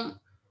don't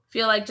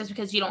feel like just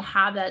because you don't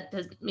have that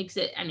makes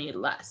it any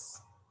less.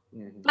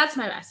 Mm-hmm. That's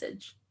my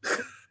message.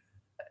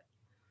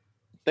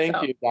 Thank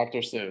you, Dr.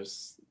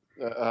 Seuss,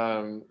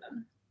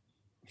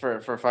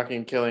 for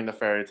fucking killing the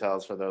fairy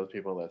tales for those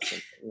people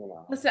listening.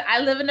 Listen,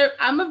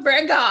 I'm a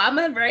Virgo. I'm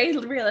a very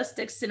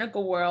realistic,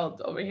 cynical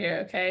world over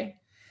here. Okay,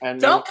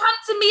 and don't come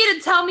to me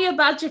to tell me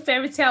about your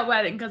fairy tale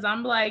wedding because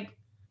I'm like,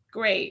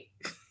 great,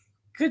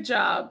 good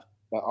job.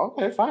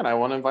 Okay, fine. I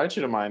won't invite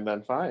you to mine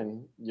then.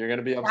 Fine. You're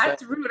gonna be upset.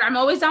 That's rude. I'm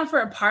always down for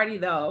a party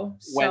though.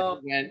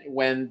 So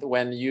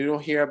when you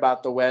hear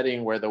about the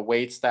wedding where the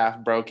wait staff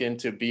broke in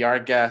to be our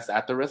guest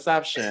at the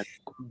reception,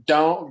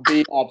 don't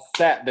be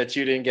upset that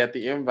you didn't get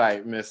the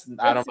invite, Miss.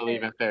 I don't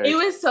believe in fairy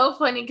tales. It was so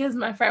funny because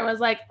my friend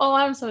was like, "Oh,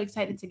 I'm so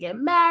excited to get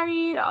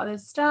married, all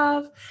this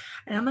stuff,"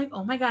 and I'm like,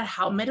 "Oh my god,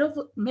 how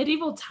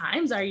medieval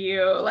times are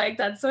you? Like,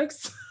 that's so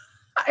exciting."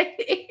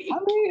 I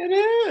mean, it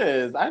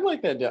is. I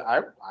like that.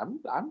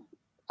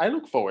 I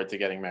look forward to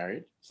getting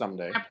married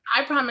someday.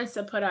 I promise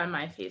to put on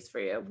my face for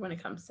you when it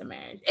comes to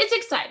marriage. It's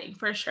exciting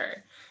for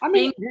sure. I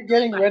mean, you're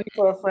getting ready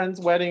for a friend's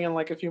wedding in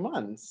like a few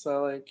months,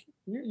 so like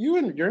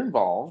you're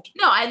involved.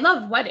 No, I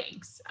love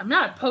weddings. I'm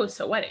not opposed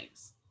to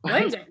weddings.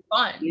 Weddings are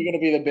fun. You're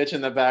gonna be the bitch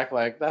in the back,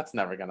 like that's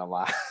never gonna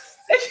last.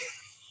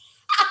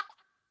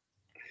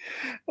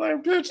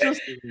 Like, bitch, this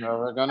is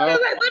never gonna. Like,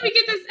 let me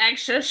get this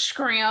extra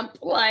scrimp.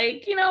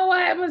 Like, you know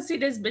what? I'm gonna see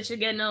this bitch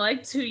again in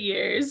like 2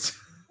 years.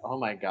 Oh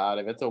my god!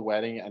 If it's a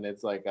wedding and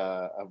it's like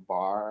a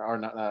bar or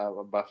not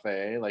a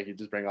buffet, like you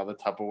just bring all the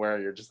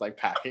Tupperware, you're just like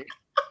packing.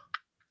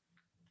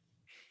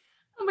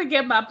 I'm gonna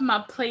get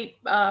my plate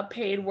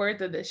paid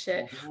worth of this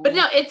shit. But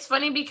no, it's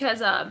funny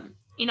because I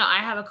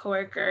have a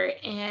coworker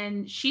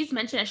and she's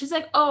mentioned it. She's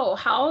like, "Oh,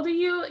 how old are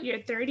you? Your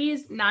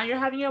 30s. Now you're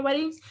having your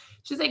weddings."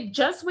 She's like,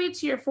 "Just wait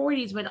till your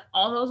 40s when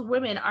all those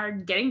women are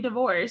getting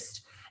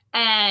divorced,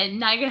 and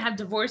now you're gonna have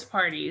divorce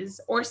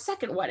parties or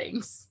second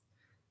weddings."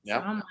 Yep.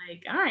 So I'm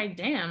like, all right,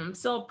 damn, I'm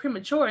still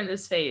premature in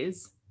this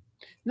phase.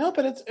 No,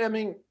 but I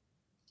mean,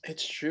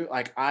 it's true.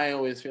 Like I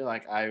always feel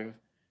like I've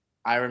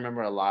I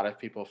remember a lot of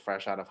people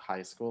fresh out of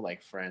high school,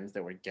 like friends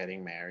that were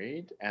getting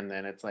married. And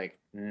then it's like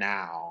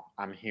now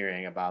I'm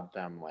hearing about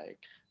them like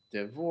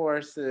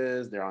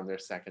divorces, they're on their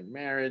second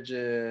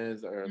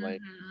marriages or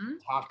like Mm-hmm.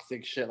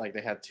 toxic shit. Like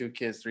they had 2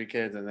 kids, 3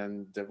 kids, and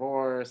then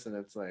divorce. And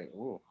it's like,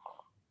 ooh,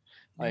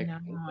 I like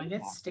know, it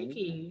gets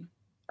sticky.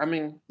 I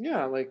mean,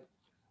 yeah, like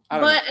I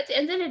don't know. But at the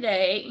end of the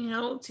day,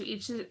 to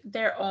each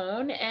their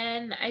own,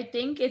 and I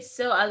think it's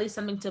still at least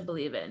something to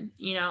believe in.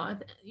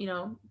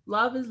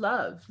 Love is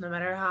love, no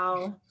matter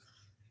how.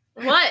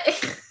 What?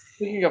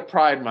 Speaking of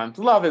Pride Month,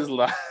 love is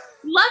love.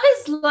 Love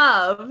is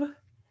love.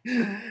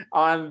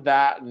 On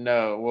that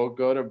note, we'll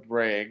go to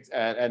breaks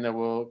and then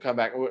we'll come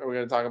back. We're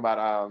going to talk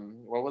about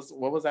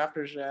what was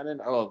after Shannon?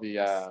 Oh,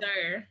 the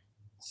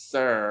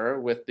Sir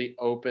with the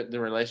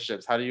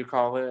relationships. How do you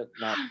call it?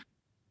 Not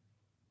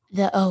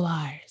the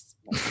ORs.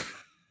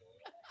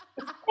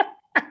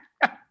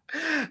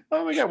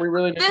 Oh my god, we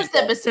really need this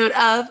episode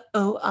of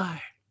OR.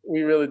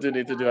 We really do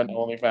need to do an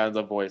OnlyFans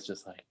of voice,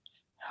 just like,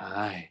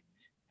 hi,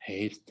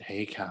 hey,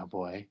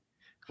 cowboy,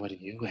 what are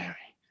you wearing?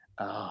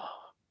 Oh.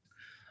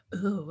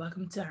 Ooh,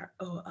 welcome to our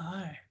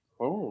OR.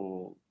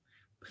 Oh,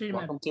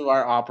 welcome to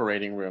our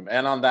operating room.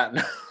 And on that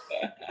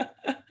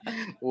note,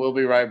 we'll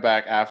be right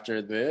back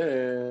after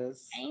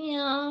this.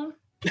 Damn.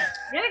 You're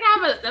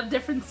gonna have a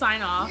different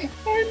sign off.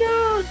 I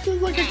know, it's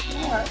just like a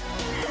cat.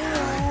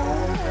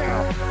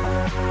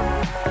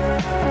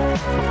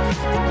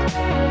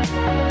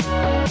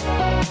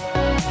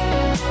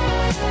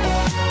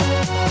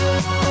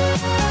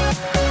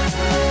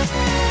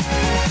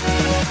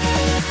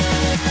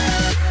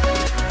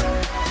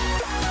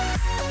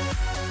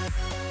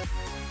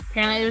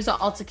 Apparently there was an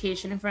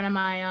altercation in front of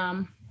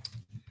my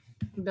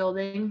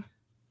building.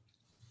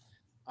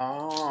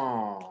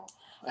 Oh,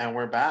 and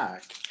we're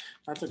back.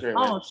 That's a great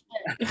way. Oh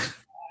shit.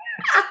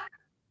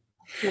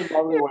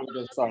 Probably want to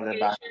get started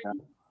back again.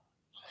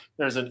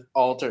 There's an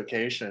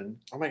altercation.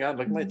 Oh my god,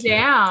 look at my teeth.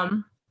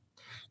 Damn.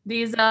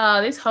 These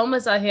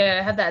homeless out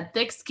here have that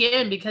thick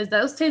skin because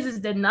those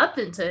tasers did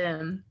nothing to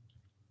him.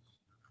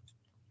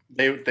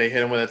 They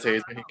hit him with a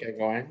taser and he kept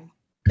going?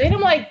 They hit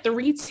him like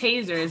 3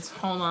 tasers.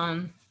 Hold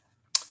on.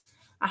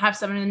 I have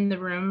someone in the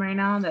room right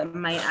now that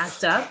might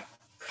act up.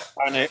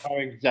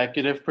 Our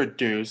executive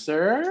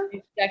producer.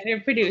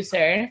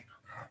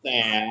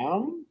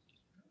 Sam.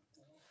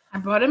 I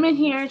brought him in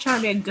here trying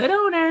to be a good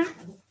owner.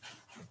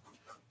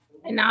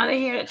 And now they're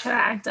here trying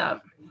to act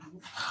up.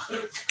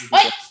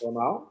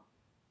 Oh!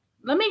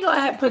 Let me go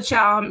ahead and put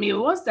y'all on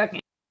mute. 1 second.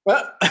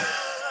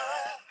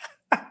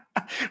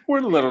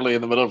 We're literally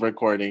in the middle of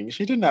recording.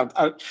 She didn't have.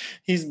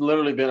 He's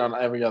literally been on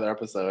every other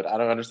episode. I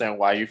don't understand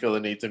why you feel the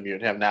need to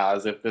mute him now,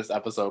 as if this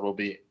episode will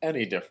be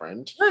any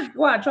different. Look,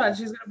 watch.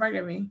 She's gonna bark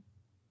at me.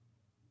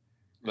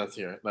 Let's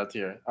hear.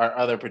 Our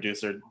other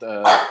producer.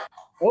 Oh.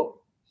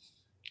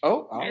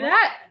 Hear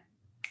that?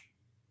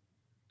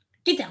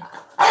 Get down.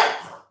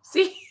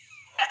 See?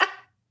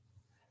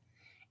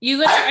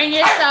 You gonna earn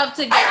yourself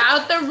to get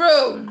out the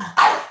room.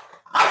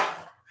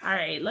 All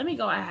right, let me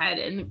go ahead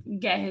and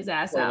get his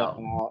ass out.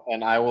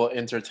 And I will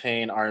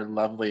entertain our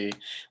lovely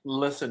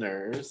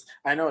listeners.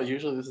 I know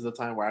usually this is a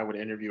time where I would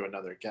interview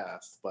another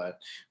guest, but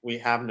we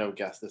have no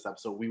guest this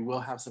episode. We will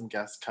have some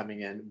guests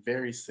coming in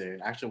very soon.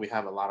 Actually, we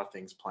have a lot of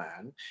things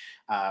planned.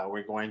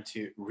 We're going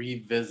to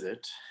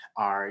revisit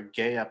our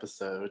gay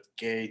episode,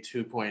 Gay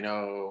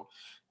 2.0,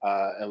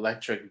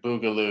 Electric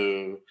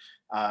Boogaloo,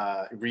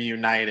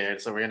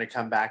 Reunited. So we're going to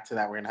come back to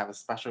that. We're going to have a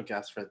special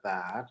guest for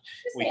that.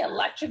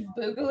 Electric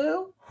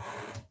Boogaloo?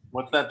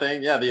 What's that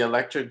thing? Yeah, the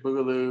Electric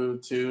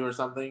Boogaloo 2 or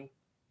something.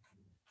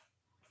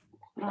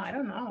 Oh, I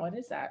don't know. What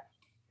is that?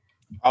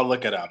 I'll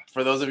look it up.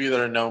 For those of you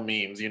that know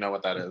memes, you know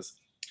what that is.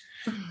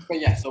 But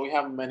yeah, so we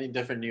have many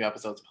different new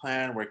episodes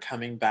planned. We're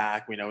coming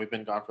back. We know we've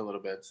been gone for a little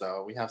bit,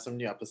 so we have some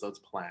new episodes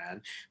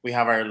planned. We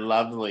have our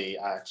lovely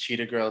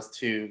Cheetah Girls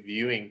 2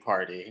 viewing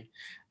party.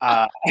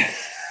 Oh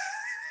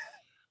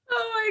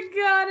my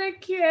god, I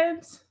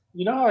can't.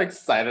 You know how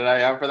excited I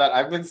am for that?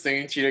 I've been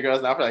singing Cheetah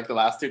Girls now for like the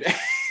last 2 days.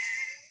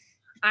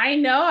 I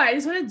know. I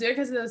just want to do it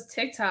because of those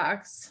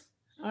TikToks.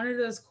 I want to do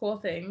those cool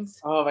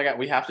things. Oh my god,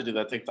 we have to do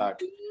that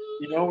TikTok.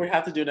 You know what we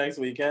have to do next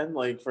weekend?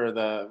 Like for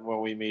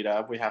when we meet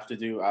up, we have to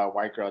do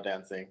white girl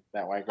dancing.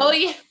 That white girl. Oh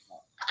yeah.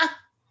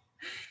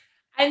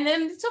 And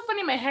then it's so funny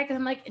in my head because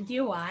I'm like,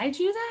 do I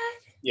do that?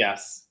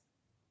 Yes.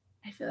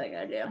 I feel like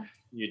I do.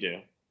 You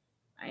do.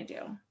 I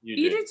do.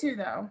 You do too,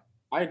 though.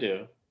 I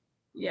do.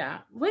 Yeah.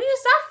 When do you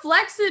stop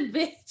flexing,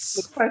 bitch?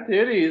 Look at my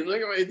titties.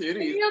 Look at my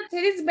titties. Your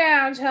titties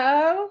bound,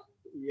 ho.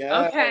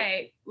 Yeah.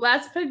 Okay.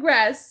 Let's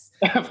progress.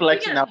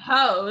 Flex now.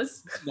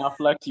 Hoes. Now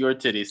flex your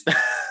titties.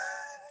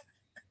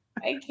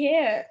 I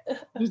can't.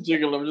 Just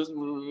jiggle them. Just.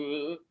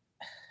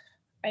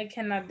 I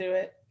cannot do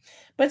it.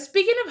 But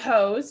speaking of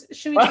hoes,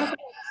 should we talk about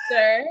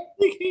Sir?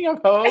 Speaking of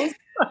hoes.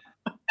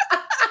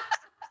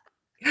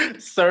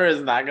 Sir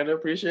is not going to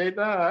appreciate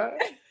that.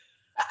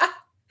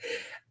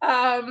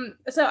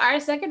 So our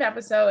second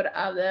episode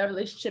of the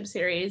relationship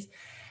series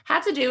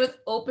had to do with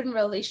open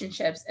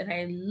relationships, and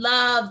I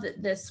loved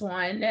this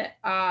one.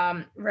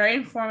 Very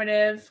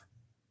informative.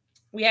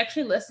 We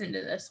actually listened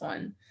to this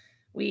one.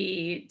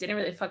 We didn't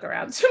really fuck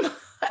around too much.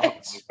 Oh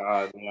my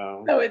God,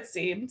 no. So it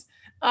seemed.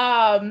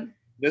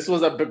 This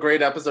was a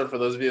great episode for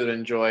those of you that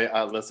enjoy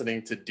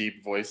listening to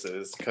deep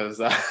voices, because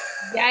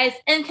yes.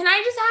 And can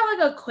I just have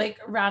like a quick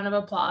round of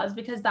applause,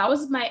 because that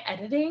was my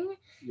editing.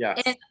 Yes.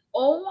 And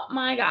oh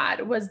my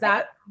God, was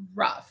that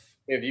rough?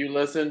 If you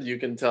listened, you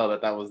can tell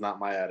that was not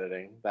my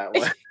editing. That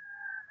was.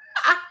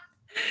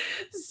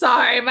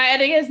 Sorry, my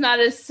editing is not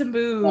as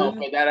smooth. No,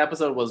 but that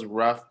episode was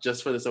rough,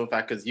 just for the simple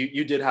fact, because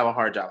you did have a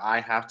hard job.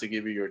 I have to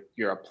give you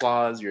your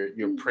applause,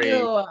 your praise.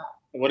 No.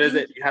 What is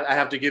it? I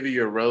have to give you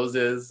your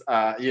roses.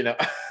 Yes,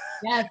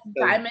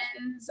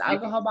 diamonds,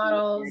 alcohol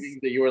bottles.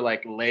 That you were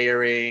like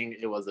layering.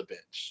 It was a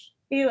bitch.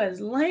 He was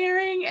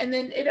layering, and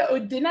then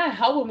it did not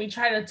help when we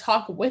tried to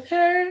talk with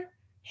her,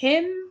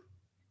 him,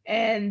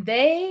 and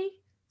they.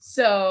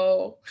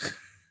 So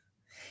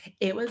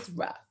it was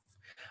rough.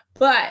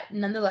 But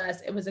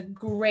nonetheless, it was a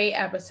great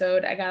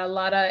episode. I got a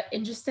lot of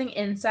interesting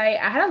insight.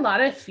 I had a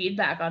lot of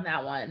feedback on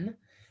that one.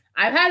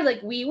 I've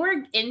had we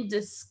were in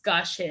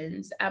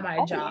discussions at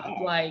my job,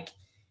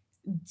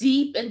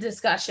 deep in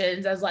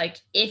discussions as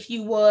if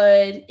you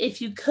would,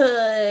 if you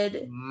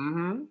could,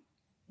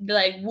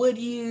 would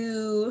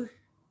you?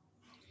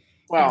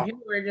 Well, and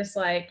people were just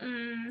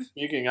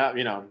speaking up,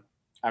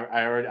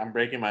 I'm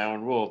breaking my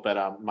own rule,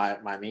 but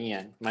my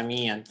man,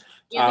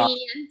 he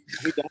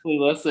definitely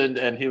listened,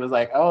 and he was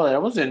like, "Oh,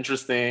 that was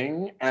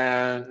interesting,"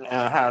 and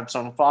had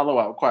some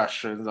follow-up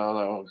questions.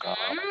 Oh God.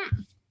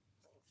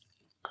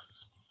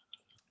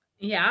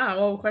 Yeah,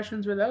 what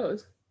questions were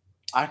those?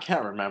 I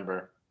can't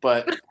remember,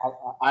 but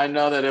I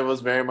know that it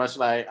was very much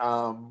I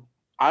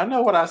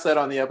know what I said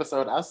on the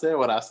episode. I said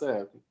what I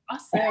said. I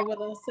said what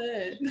I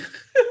said.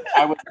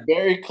 I was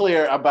very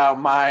clear about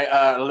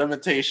my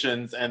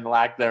limitations and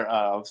lack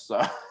thereof.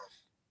 So.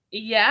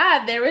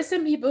 Yeah, there were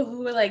some people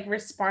who were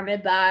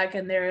responded back,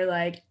 and they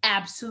were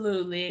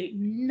absolutely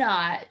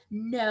not.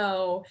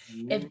 No,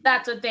 if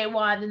that's what they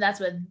want, then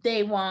that's what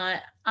they want.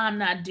 I'm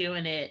not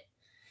doing it.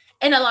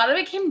 And a lot of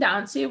it came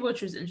down to,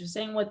 which was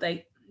interesting, with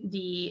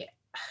the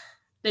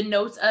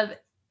notes of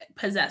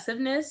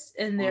possessiveness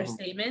in their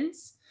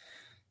statements.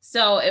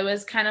 So it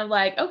was kind of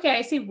okay,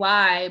 I see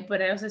why,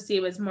 but I also see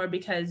it was more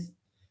because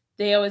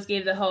they always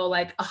gave the whole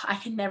I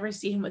can never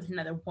see him with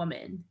another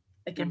woman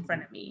in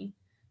front of me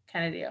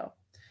kind of deal.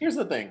 Here's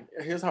the thing.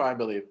 Here's how I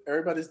believe.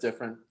 Everybody's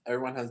different.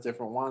 Everyone has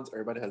different wants.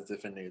 Everybody has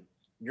different needs.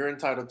 You're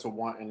entitled to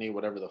want and need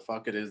whatever the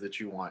fuck it is that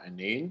you want and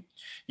need.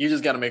 You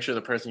just got to make sure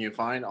the person you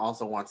find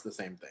also wants the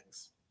same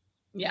things.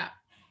 Yeah.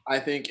 I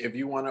think if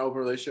you want an open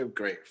relationship,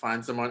 great.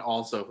 Find someone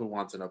also who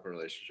wants an open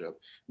relationship.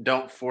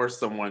 Don't force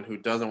someone who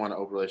doesn't want an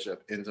open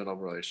relationship into an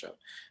open relationship.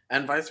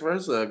 And vice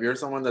versa. If you're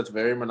someone that's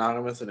very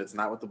monogamous and it's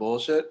not with the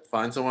bullshit,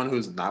 find someone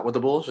who's not with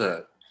the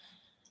bullshit.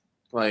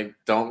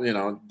 Don't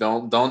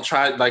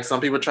try.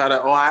 Some people try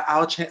to. Oh,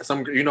 I'll change.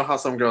 How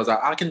some girls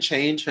are. I can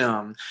change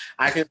him.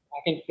 I can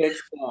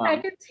fix him. I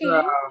can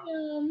change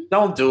him.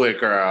 Don't do it,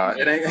 girl.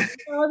 It ain't.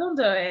 Girl, don't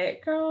do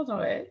it. Girl, don't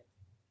do it.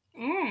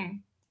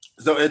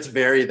 So it's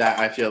very that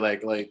I feel I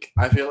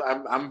feel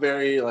I'm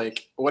very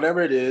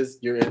whatever it is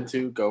you're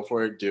into, go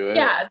for it, do it.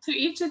 Yeah, to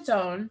each its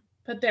own.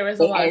 But there was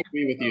a lot. I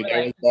agree with you.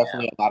 There was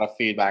definitely a lot of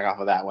feedback off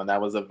of that one. That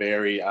was a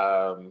very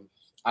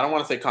I don't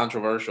want to say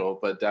controversial,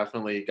 but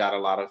definitely got a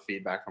lot of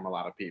feedback from a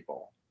lot of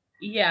people.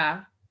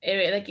 Yeah,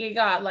 it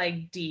got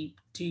deep,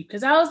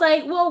 because I was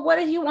well, what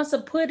if he wants to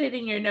put it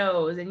in your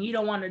nose and you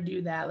don't want to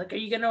do that? Are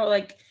you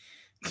gonna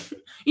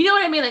you know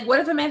what I mean? What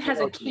if a man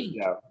has a kink,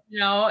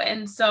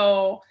 and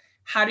so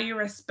how do you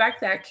respect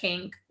that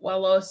kink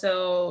while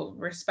also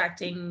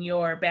respecting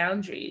your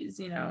boundaries?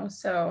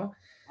 So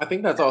I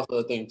think that's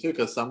also the thing too,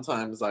 because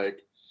sometimes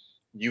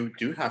you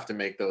do have to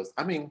make those.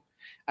 I mean,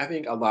 I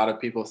think a lot of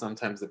people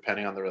sometimes,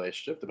 depending on the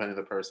relationship, depending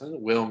on the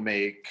person,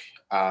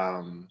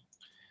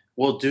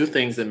 will do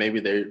things that maybe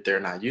they're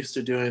not used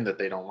to doing, that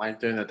they don't like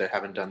doing, that they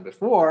haven't done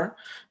before.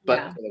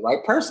 But for the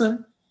right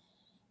person,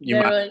 you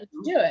might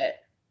do it.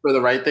 For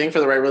the right thing, for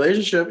the right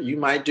relationship, you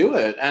might do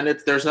it. And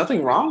there's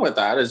nothing wrong with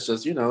that. It's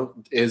just,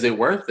 is it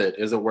worth it?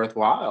 Is it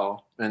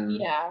worthwhile?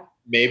 And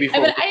maybe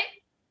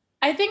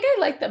I think I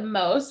like the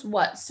most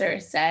what Sir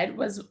said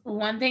was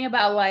one thing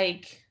about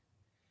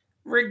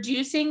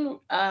reducing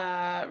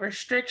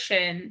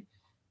restriction.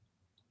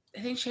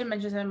 I think she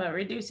mentioned something about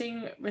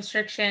reducing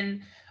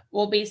restriction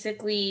will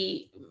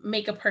basically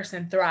make a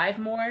person thrive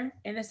more,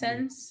 in a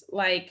sense.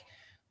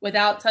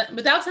 Without telling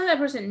that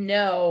person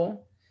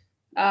no,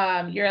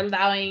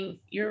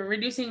 you're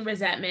reducing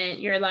resentment,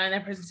 you're allowing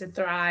that person to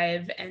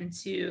thrive and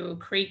to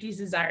create these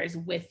desires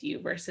with you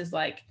versus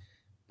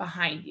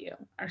behind you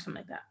or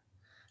something like that.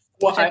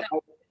 Well,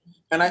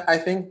 I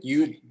think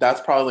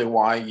that's probably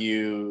why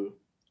you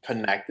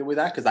connected with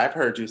that, because I've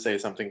heard you say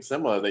something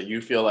similar, that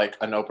you feel like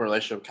an open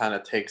relationship kind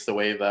of takes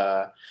away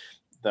the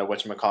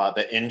whatchamacallit,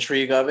 the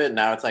intrigue of it.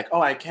 Now it's I'm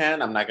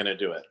not going to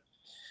do it.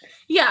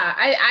 Yeah,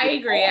 I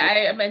agree.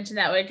 I mentioned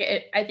that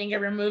I think it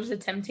removes the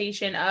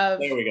temptation of.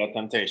 There we go,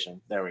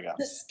 temptation. There we go.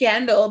 The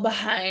scandal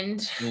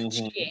behind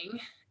cheating.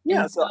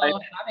 Yeah, so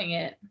having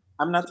it.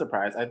 I'm not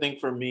surprised. I think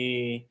for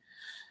me,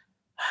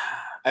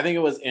 I think it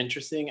was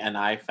interesting and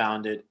I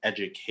found it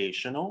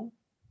educational,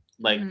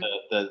 like Mhm.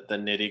 the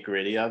nitty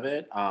gritty of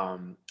it.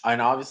 And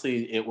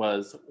obviously it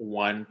was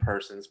one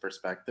person's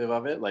perspective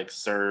of it, like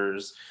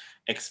Sir's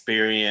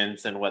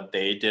experience and what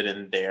they did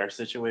in their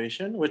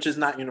situation, which is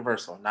not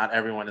universal. Not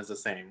everyone is the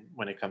same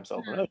when it comes to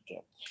open Mhm.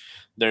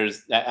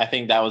 relationship. I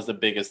think that was the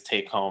biggest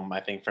take home,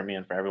 I think, for me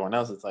and for everyone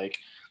else. It's like,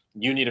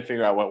 you need to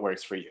figure out what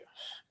works for you.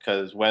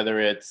 Because whether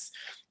it's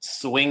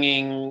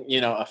swinging,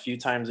 a few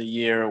times a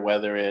year,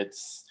 whether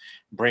it's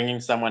bringing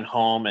someone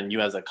home and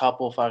you as a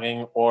couple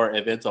fucking, or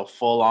if it's a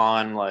full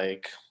on,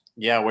 like,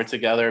 yeah, we're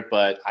together,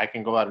 but I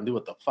can go out and do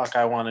what the fuck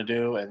I want to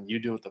do, and you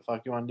do what the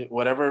fuck you want to do.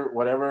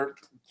 Whatever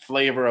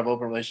flavor of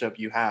open relationship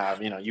you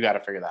have, you got to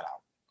figure that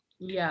out.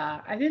 Yeah,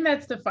 I think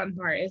that's the fun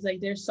part is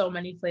like there's so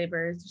many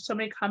flavors, there's so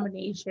many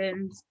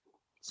combinations,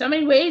 so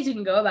many ways you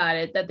can go about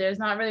it that there's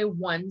not really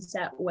one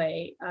set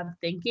way of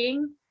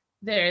thinking.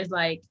 There's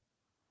like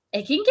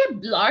it can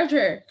get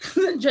larger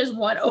than just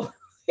one open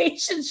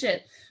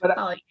relationship. But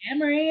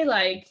Polyamory,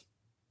 like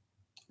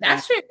and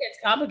that's where it gets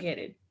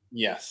complicated.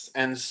 yes,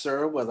 and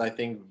Sir was, I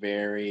think,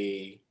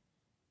 very,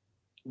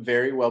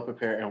 very well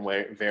prepared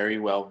and very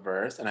well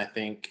versed, and I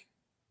think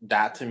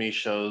that to me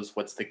shows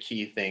what's the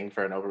key thing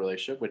for an open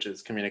relationship, which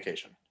is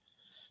communication.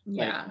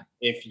 Like, Yeah.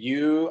 if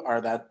you are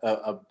that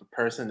a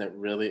person that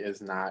really is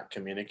not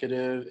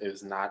communicative,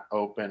 is not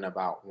open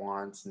about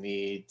wants,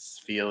 needs,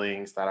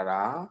 feelings, da da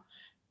da.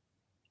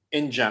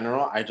 In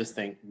general, I just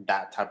think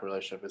that type of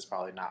relationship is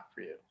probably not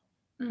for you.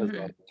 Because Hmm.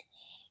 like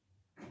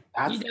You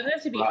that's do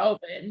have to be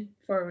open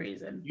for a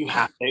reason. you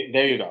have.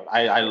 There you go.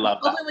 I love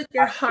that. Open with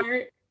your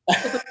heart,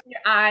 open with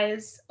your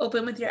eyes,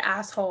 open with your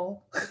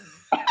asshole,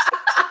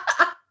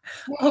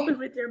 open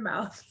with your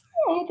mouth,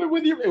 Open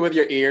with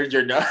your ears,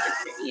 your nose.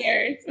 your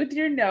ears, with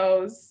your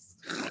nose.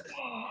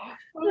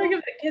 Like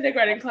a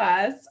kindergarten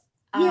class.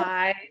 Yeah.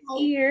 Eyes,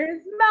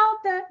 ears,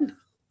 mouth, and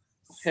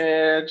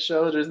Head,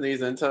 shoulders,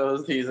 knees and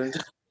toes, knees and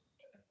toes.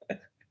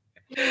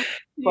 you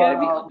gotta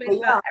be But open yeah,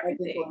 about I think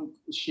everything.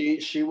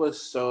 like she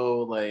was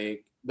so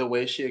like the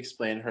way she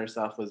explained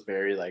herself was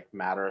very like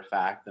matter of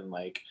fact, and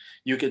like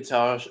you could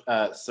tell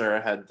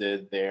Sir had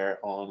did their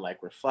own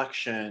like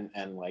reflection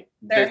and like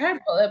Sir this had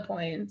bullet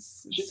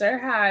points. Sir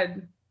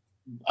had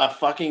a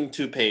fucking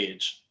 2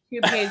 page.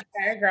 2-page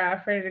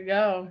paragraph ready to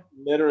go.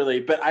 Literally.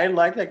 But I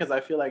like that because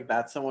I feel like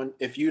that's someone,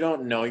 if you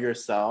don't know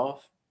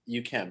yourself,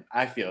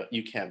 I feel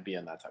you can't be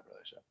in that type of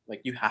relationship.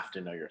 Like, you have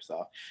to know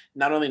yourself.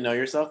 Not only know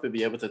yourself, but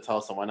be able to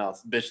tell someone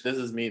else, bitch, this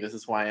is me, this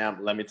is who I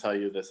am. Let me tell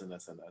you this and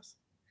this and this.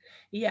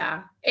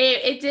 Yeah,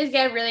 it did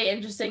get really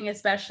interesting,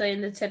 especially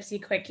in the Tipsy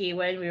Quickie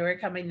when we were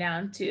coming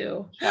down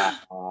to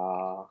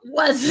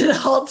was it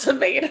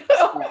ultimatum?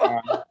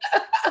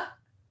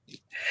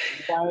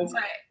 Guys,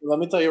 let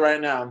me tell you right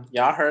now,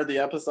 y'all heard the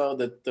episode,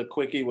 the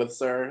Quickie with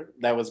Sir,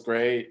 that was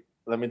great.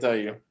 Let me tell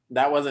you,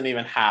 that wasn't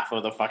even half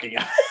of the fucking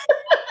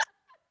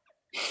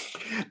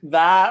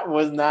that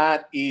was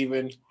not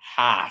even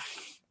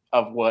half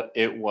of what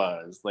it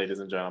was, ladies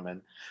and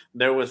gentlemen.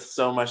 There was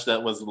so much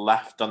that was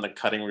left on the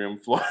cutting room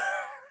floor.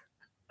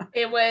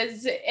 It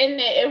was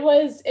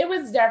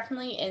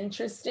definitely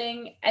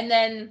interesting. And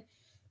then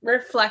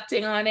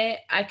reflecting on it,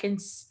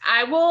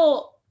 I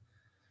will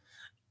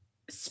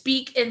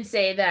speak and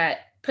say that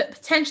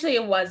potentially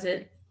it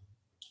wasn't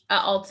an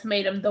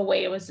ultimatum the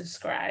way it was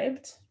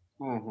described.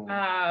 Mm-hmm.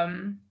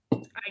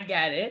 I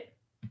get it.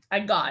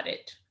 I got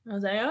it. I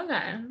was like,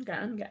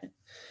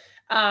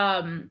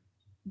 okay.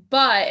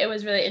 But it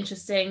was really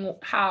interesting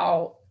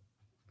how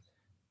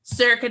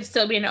Sir could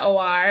still be in an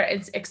OR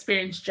and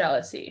experience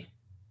jealousy.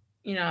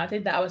 I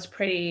think that was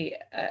pretty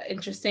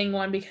interesting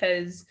one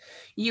because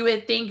you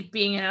would think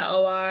being in an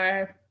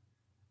OR,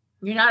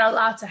 you're not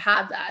allowed to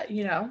have that,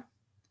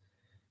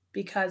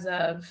 because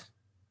of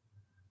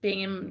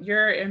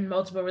you're in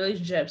multiple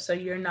relationships, so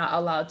you're not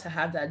allowed to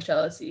have that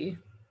jealousy.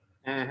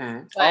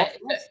 Mm-hmm. But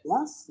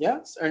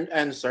yes.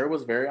 And Sir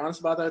was very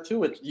honest about that too,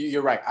 which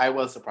you're right. I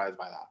was surprised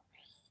by that.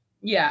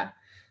 Yeah.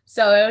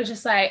 So it was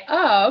just like,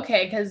 oh,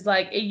 okay, because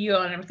like you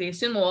automatically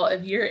assume, well,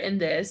 if you're in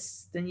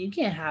this, then you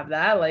can't have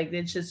that. Like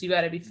it's just you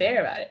got to be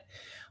fair about it.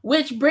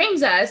 Which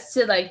brings us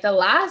to like the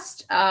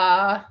last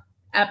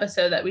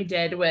episode that we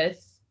did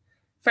with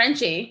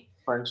Frenchie.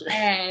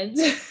 And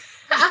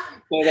I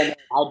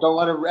don't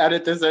want to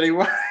edit this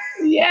anymore.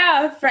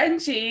 Yeah,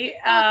 Frenchie,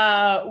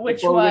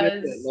 which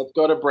was. Let's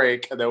go to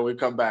break, and then we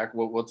come back.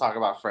 We'll talk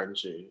about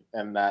Frenchie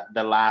and that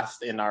the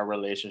last in our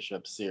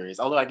relationship series.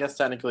 Although I guess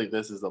technically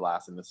this is the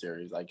last in the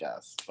series, I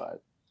guess.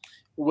 But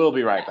we'll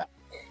be right back.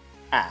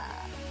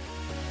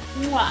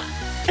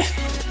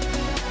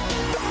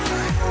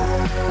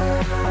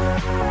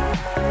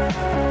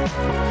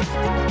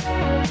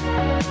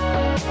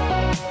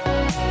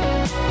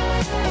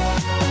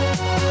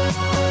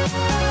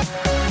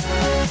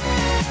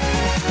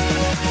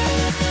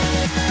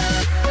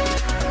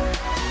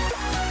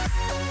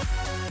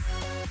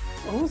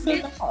 Who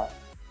said that?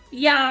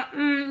 Yeah,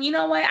 you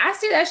know what? I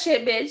see that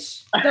shit,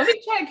 bitch. Don't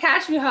be trying to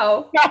catch me,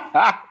 hoe.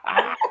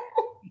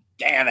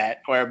 damn it,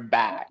 we're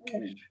back.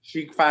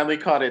 She finally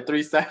caught it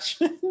 3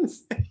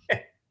 sessions.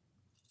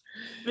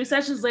 3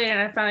 sessions later,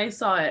 and I finally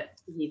saw it.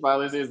 She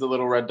finally sees the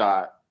little red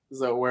dot.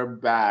 So we're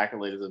back,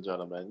 ladies and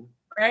gentlemen.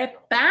 We're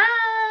back.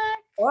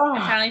 Oh.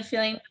 I'm finally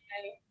feeling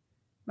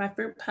my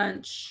fruit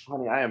punch.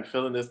 Honey, I am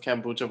feeling this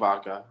kombucha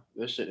vodka.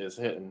 This shit is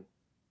hitting.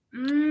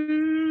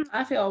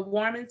 I feel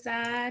warm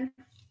inside.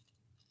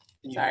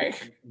 Sorry.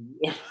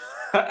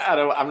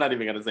 I'm not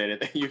even gonna say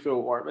anything. You feel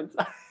warm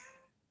inside.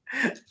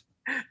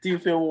 Do you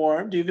feel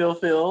warm? Do you feel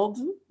filled?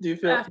 Do you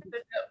feel?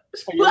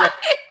 What?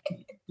 Do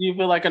you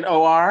feel like an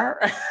OR?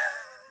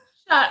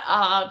 Shut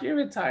up! You're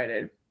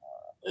retarded.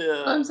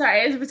 Yeah. I'm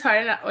sorry. It's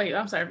retarded. Wait,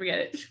 I'm sorry. Forget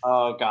it.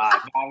 Oh God!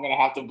 Now I'm gonna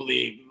have to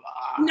bleep.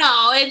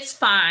 No, it's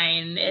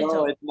fine.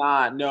 It's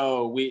not.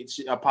 No,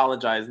 she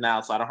apologize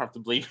now, so I don't have to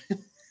bleep.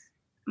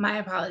 My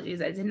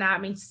apologies. I did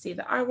not mean to say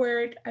the R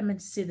word. I meant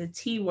to say the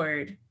T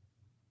word.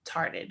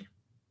 Tarded.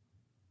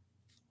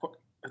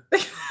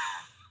 First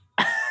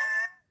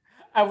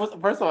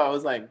of all, I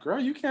was like, girl,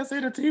 you can't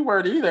say the T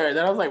word either. And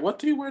then I was like, what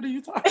T word are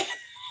you talking?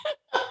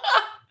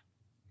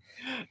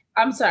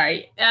 I'm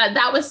sorry.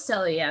 That was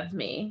silly of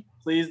me.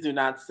 Please do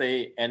not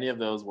say any of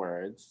those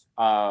words.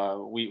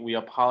 We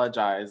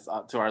apologize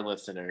to our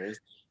listeners.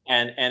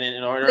 And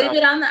in order blame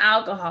it on the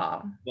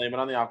alcohol. Blame it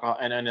on the alcohol.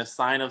 And in a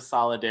sign of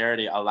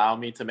solidarity, allow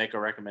me to make a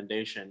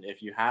recommendation.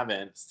 If you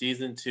haven't,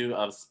 season 2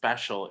 of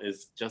Special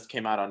just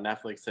came out on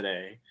Netflix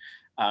today,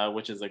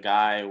 which is a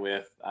guy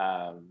with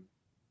an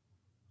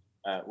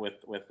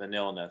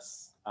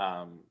illness.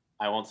 I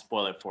won't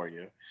spoil it for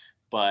you,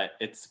 but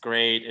it's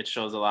great. It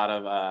shows a lot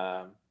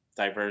of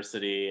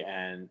diversity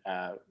and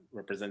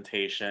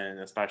representation,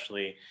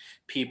 especially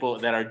people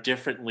that are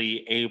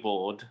differently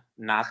abled,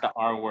 not the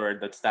R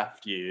word that Steph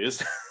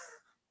used.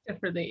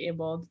 Differently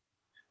abled.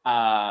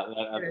 I'm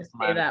gonna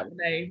say that when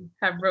I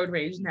have road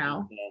rage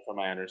now. From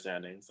my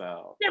understanding,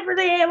 so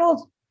differently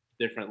abled.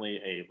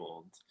 Differently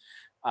abled.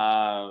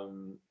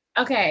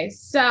 Okay,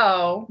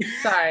 so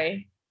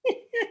sorry.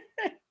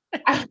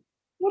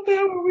 What the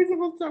hell were we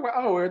supposed to talk about?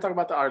 Oh, we were talking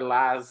about our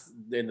last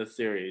in the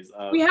series.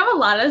 We have a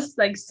lot of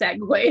like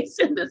segues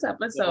in this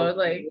episode.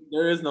 Like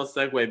there is no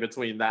segue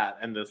between that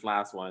and this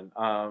last one.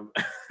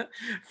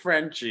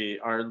 Frenchie,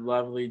 our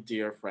lovely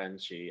dear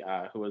Frenchie,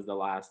 who was the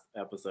last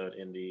episode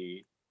in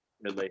the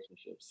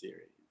relationship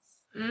series.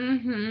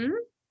 Mm-hmm.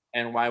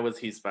 And why was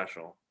he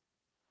special?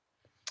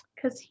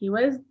 Because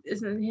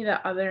isn't he the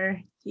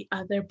other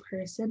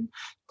person,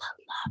 the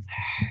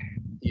lover,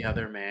 the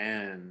other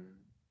man.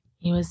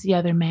 He was the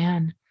other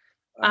man.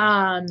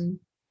 What?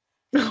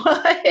 No,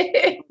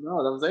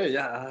 that was it.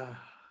 Yeah.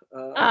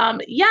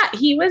 Yeah,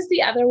 he was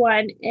the other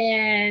one,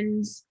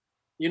 and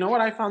you know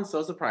what I found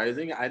so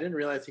surprising? I didn't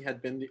realize he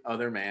had been the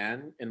other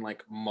man in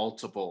like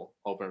multiple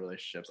open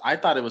relationships. I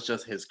thought it was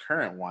just his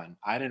current one.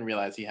 I didn't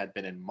realize he had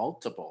been in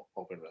multiple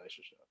open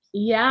relationships.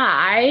 Yeah,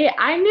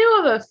 I knew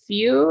of a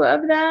few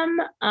of them.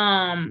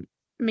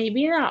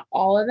 Maybe not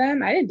all of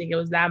them. I didn't think it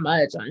was that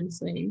much,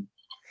 honestly.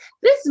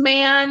 This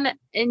man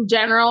in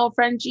general,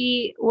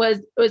 Frenchie,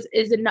 he's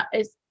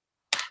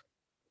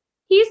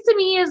to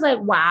me is like,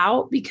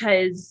 wow,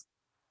 because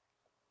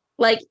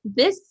like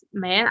this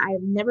man I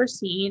have never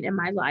seen in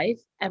my life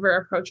ever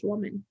approach a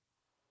woman.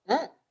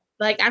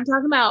 Like I'm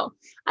talking about,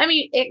 I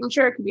mean, I'm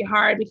sure it could be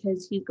hard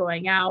because he's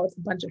going out with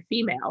a bunch of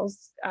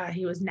females.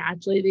 He was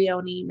naturally the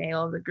only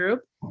male of the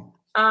group.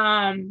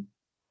 But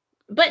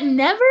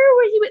never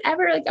where he would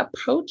ever like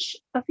approach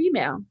a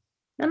female.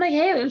 I'm like,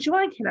 hey, don't you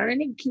want to get on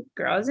any cute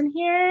girls in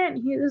here?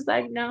 And he was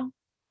like, no.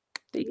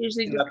 They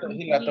usually he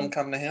let them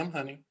come to him,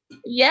 honey.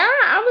 Yeah,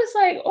 I was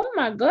like, oh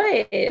my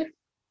god.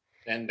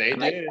 And they did.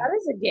 Like, that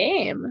is a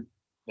game.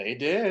 They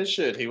did.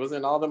 Shit, he was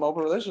in all them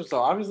open relationships, so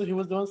obviously he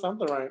was doing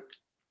something right.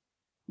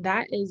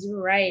 That is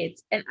right.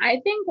 And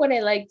I think what I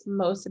liked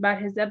most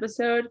about his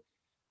episode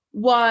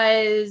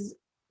was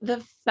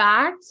the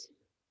fact,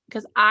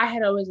 because I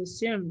had always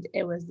assumed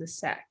it was the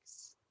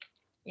sex,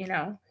 you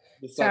know?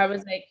 So I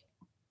was like,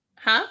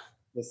 huh?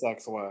 The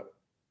sex what?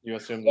 You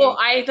assumed Well,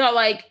 I thought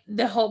like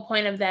the whole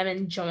point of them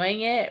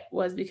enjoying it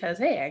was because,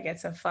 hey, I get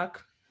to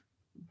fuck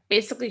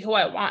basically who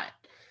I want.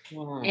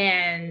 Mm-hmm.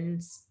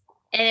 And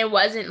it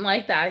wasn't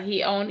like that.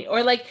 He only,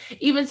 or like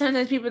even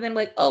sometimes people think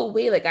like, oh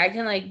wait, like I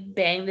can like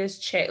bang this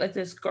chick, like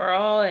this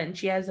girl, and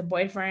she has a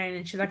boyfriend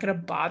and she's not gonna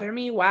bother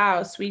me.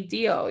 Wow, sweet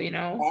deal, you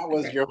know? That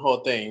was your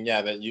whole thing,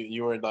 yeah, that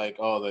you were like,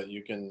 oh, that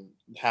you can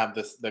have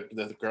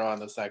the girl and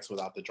the sex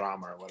without the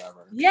drama or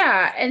whatever.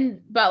 Yeah,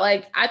 but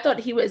like I thought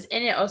he was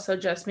in it also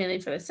just mainly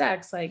for the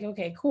sex. Like,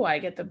 okay, cool, I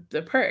get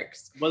the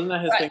perks. Wasn't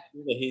that his thing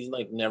that he's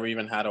like never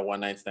even had a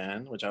one night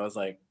stand? Which I was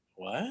like,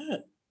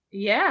 what?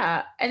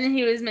 Yeah, and then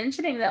he was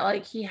mentioning that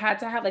like he had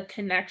to have like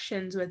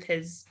connections with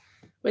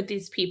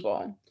these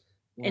people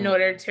in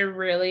order to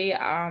really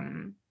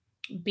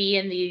be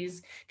in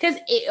these, because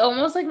it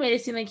almost like made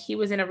it seem like he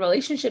was in a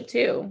relationship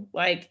too.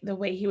 Like the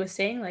way he was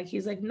saying, like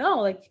he's like, no,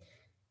 like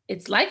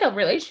it's like a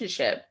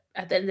relationship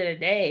at the end of the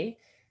day,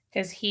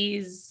 because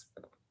he's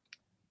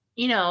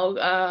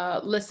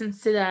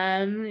listens to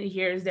them,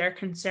 hears their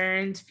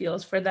concerns,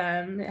 feels for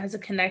them, has a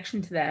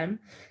connection to them.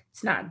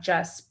 It's not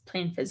just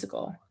plain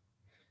physical.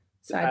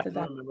 So I I did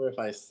don't that. remember if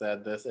I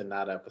said this in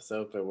that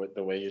episode, but with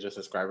the way you just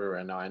described it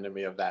reminded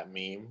me of that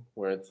meme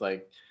where it's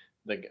like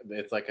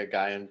it's like a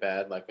guy in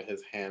bed, like with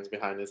his hands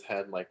behind his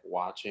head, like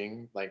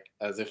watching, like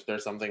as if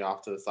there's something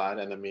off to the side,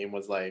 and the meme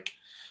was like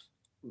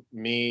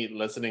me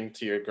listening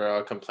to your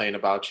girl complain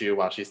about you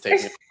while she's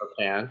taking off her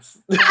pants.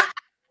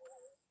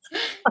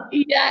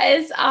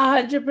 Yes,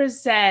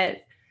 100%.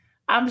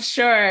 I'm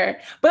sure.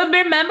 But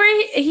remember,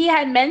 he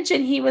had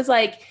mentioned, he was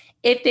like,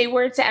 if they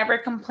were to ever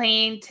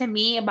complain to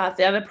me about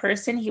the other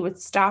person, he would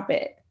stop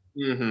it.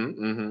 Yeah,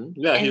 And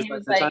he's he like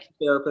was the Chinese like,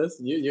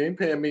 therapist. You ain't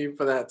paying me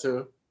for that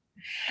too.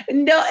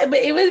 no, but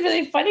it was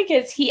really funny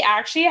because he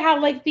actually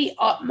had like the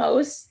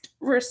utmost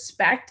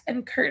respect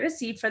and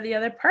courtesy for the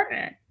other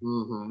partner.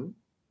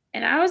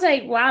 And I was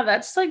like, wow,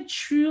 that's like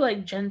true,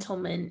 like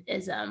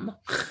gentlemanism.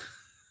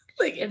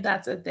 Like, if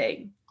that's a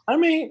thing. I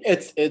mean,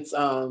 it's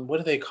what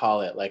do they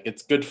call it? Like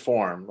it's good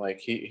form. Like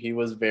he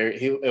was very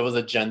it was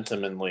a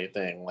gentlemanly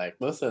thing. Like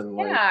listen,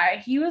 like Yeah,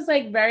 he was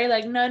like very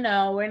like,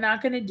 no, we're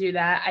not gonna do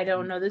that. I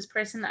don't know this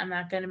person. I'm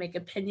not gonna make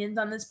opinions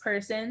on this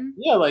person.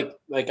 yeah,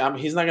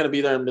 he's not gonna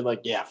be there and be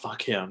like, yeah,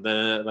 fuck him.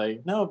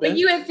 Like no, But bitch.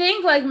 you would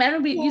think like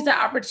men would use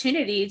that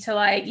opportunity to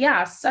like,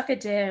 yeah, suck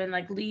it to him and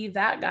like leave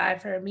that guy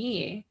for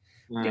me.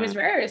 But he was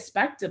very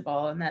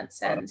respectable in that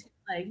sense.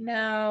 Like,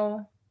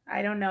 no,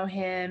 I don't know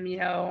him,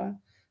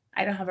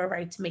 I don't have a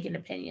right to make an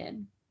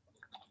opinion.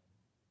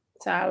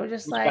 So I was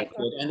just like,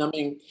 and I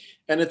mean,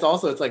 and it's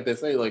like they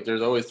say, like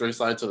there's always three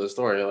sides to the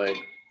story. Like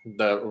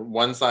the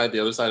one side, the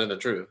other side, and the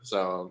truth.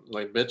 So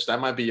like, bitch, that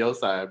might be your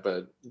side,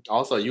 but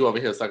also you over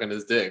here sucking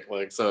his dick.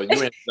 Like, so you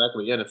ain't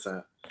exactly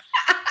innocent.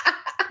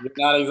 You're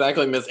not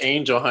exactly Miss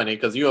Angel, honey,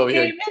 because you over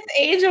here. hey, Miss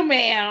Angel,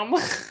 ma'am.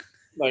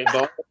 Like,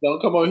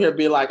 don't come over here and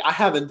be like, I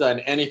haven't done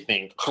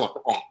anything.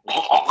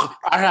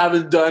 I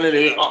haven't done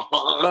anything.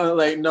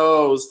 Like,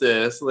 no,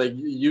 sis. Like,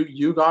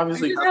 you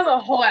obviously You have a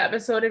whole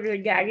episode of your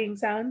gagging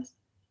sounds.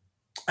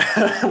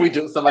 we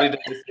do somebody does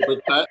a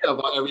super cut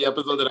about every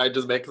episode that I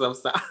just make some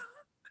sound.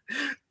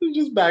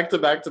 Just back to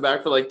back to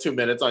back for like 2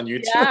 minutes on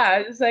YouTube. Yeah,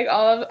 it's like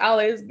all of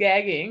Ali's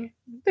gagging.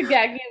 The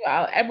gagging of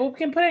Ali. And we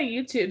can put it on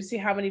YouTube, see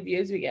how many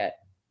views we get.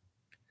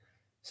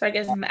 So I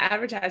guess some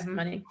advertising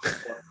money.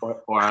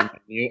 Or on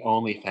new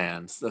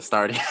OnlyFans that's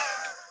starting.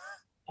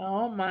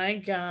 Oh my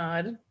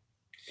god.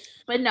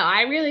 But no,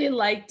 I really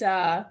liked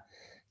that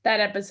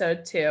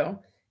episode too.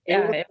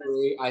 Yeah.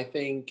 I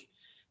think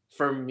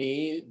for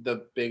me,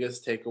 the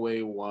biggest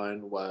takeaway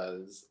one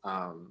was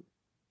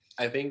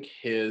I think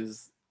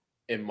his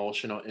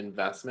emotional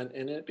investment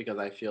in it, because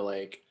I feel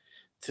like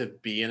to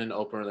be in an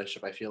open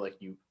relationship, I feel like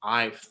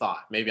I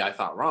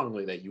thought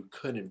wrongly that you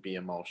couldn't be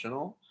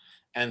emotional.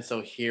 And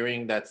so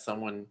hearing that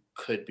someone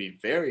could be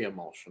very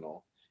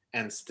emotional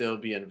and still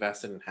be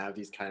invested and have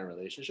these kind of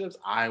relationships,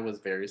 I was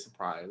very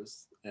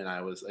surprised. And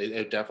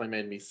it definitely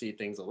made me see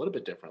things a little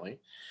bit differently.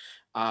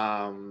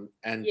 And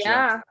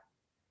yeah.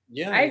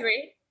 Yeah, I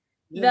agree.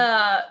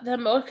 Yeah. The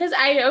most, because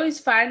I always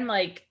find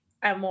like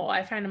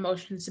I find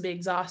emotions to be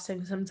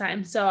exhausting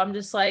sometimes. So I'm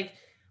just like,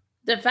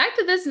 the fact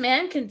that this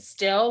man can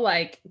still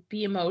like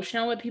be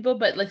emotional with people,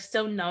 but like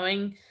still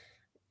knowing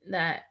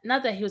that,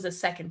 not that he was a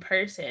second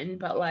person,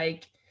 but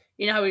like,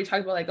 how we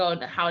talked about like, oh,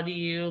 are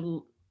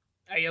you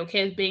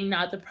okay with being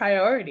not the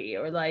priority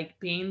or like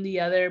being the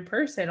other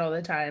person all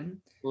the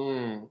time?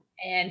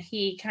 And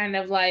he kind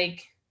of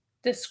like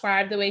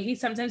described the way he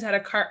sometimes had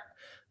to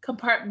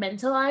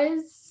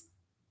compartmentalize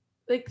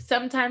like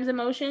sometimes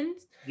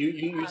emotions.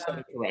 You said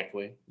it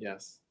correctly.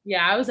 Yes.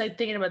 Yeah, I was like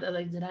thinking about that.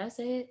 Like, did I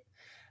say it?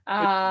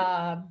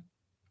 Bravo.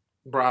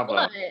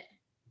 But,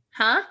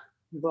 huh?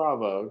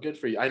 Bravo. Good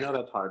for you. I know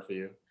that's hard for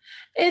you.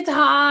 It's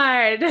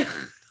hard.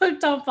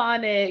 Hooked on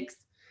phonics.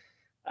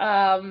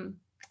 I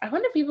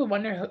wonder if people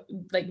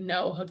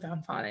know Hooked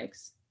on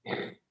Phonics.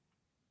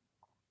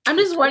 I'm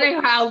just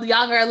wondering how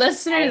young our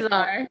listeners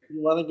are.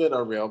 You want to get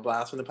a real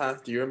blast from the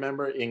past? Do you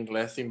remember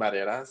Inglés Sin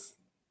Barreras?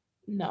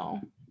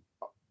 No.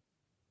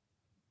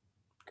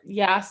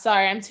 Yeah,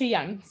 sorry. I'm too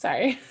young.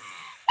 Sorry.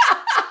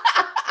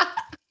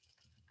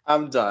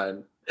 I'm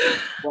done.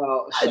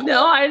 Well,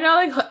 no, I know.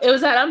 Like, it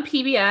was that on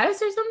PBS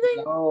or something?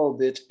 No,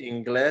 bitch.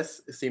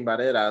 Inglés Sin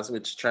Barreras,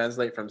 which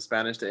translate from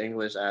Spanish to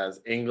English as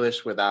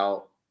English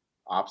without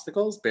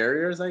obstacles,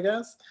 barriers, I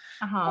guess.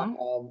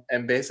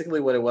 And basically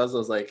what it was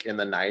like in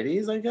the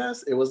 90s, I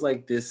guess. It was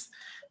like this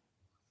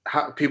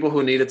people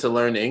who needed to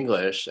learn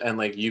English, and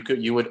like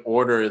you would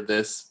order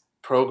this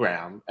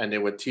program and it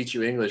would teach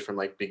you English from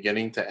like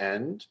beginning to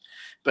end.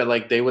 But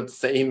like they would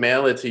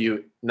email it to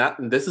you.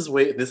 This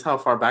is how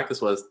far back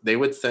this was. They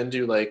would send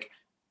you like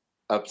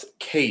a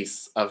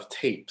case of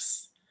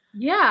tapes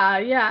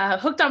Yeah.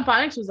 Hooked on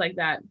Phonics was like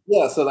that.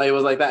 Yeah, so like, it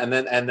was like that,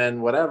 and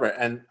then whatever.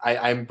 And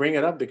I bring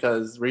it up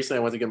because recently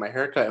I went to get my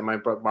haircut, and my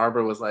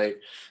barber was like,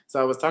 so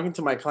I was talking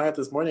to my client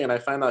this morning, and I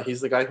found out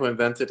he's the guy who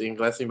invented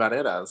Ingles y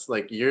Barreras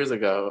like years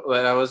ago.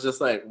 And I was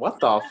just like, what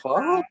the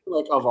fuck?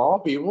 Like, of all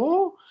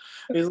people?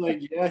 He's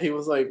like, yeah, he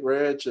was like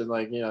rich, and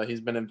like,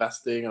 he's been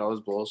investing and all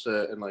this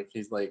bullshit, and like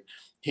he's like,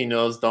 he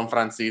knows Don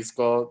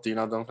Francisco. Do you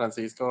know Don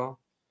Francisco?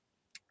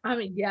 I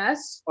mean,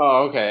 yes.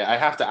 Oh, okay. I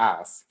have to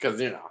ask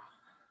because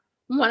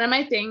One of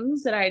my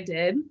things that I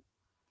did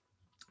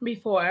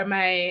before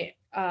my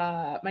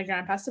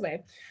grandma passed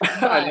away. I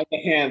But love the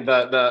hand.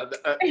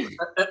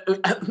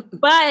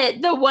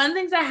 but the one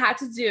things I had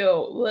to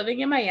do living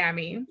in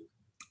Miami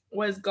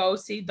was go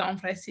see Don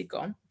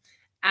Francisco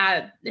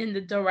in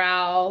the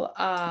Doral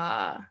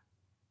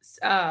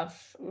what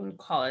do we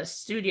call it,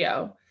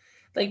 studio.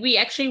 Like we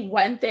actually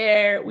went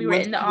there. We were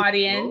in the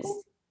audience.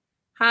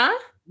 Huh?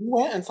 You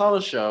went and saw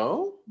the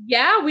show?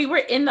 Yeah, we were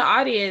in the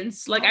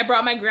audience. Like I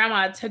brought my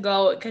grandma to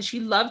go because she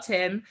loved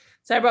him.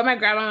 So I brought my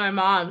grandma and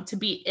my mom to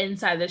be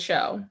inside the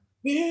show.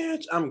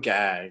 Bitch, I'm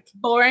gagged.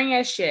 Boring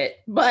as shit,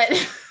 but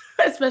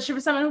especially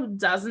for someone who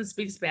doesn't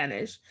speak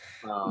Spanish.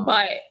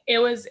 But it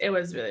was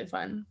really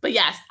fun. But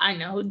yes, I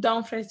know who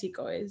Don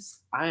Francisco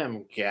is. I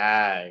am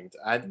gagged.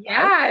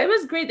 It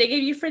was great. They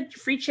gave you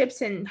free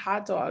chips and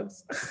hot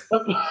dogs.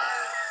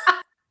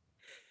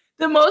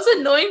 The most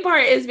annoying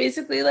part is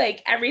basically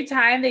like every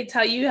time they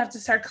tell you have to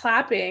start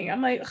clapping.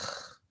 I'm like,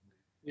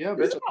 yeah,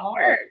 bitch.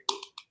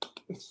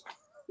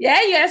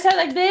 Yeah, you gotta start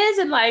like this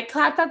and like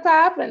clap,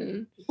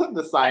 and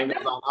the sign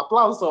is on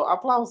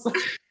applause.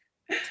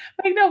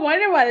 Like, no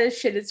wonder why this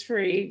shit is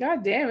free.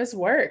 God damn, it's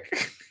work.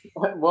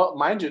 Well,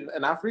 mind you,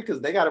 in Africa,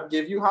 they gotta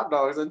give you hot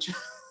dogs and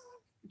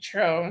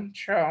True.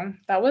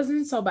 That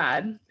wasn't so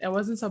bad. It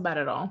wasn't so bad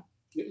at all.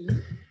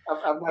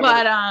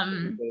 But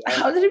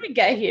how did we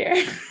get here?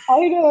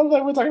 I know,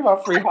 like we're talking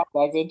about free hot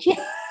dogs and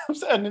chips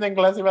and anything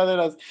less about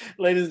us.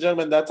 Ladies and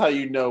gentlemen, that's how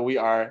you know we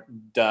are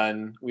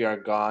done. We are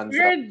gone.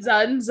 We're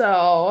done,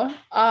 so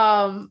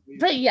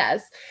but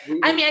yes.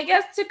 I mean, I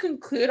guess to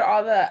conclude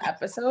all the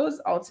episodes,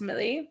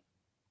 ultimately,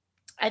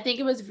 I think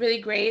it was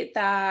really great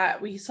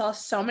that we saw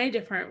so many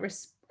different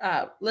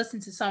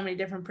listened to so many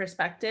different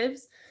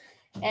perspectives,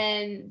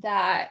 and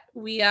that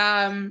we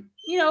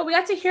we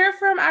got to hear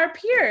from our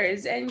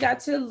peers and got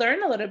to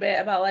learn a little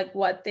bit about like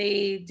what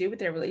they do with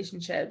their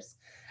relationships.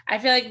 I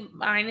feel like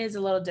mine is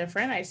a little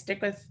different. I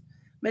stick with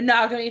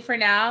monogamy for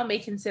now, may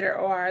consider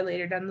OR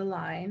later down the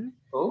line.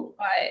 Oh.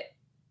 But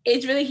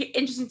it's really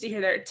interesting to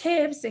hear their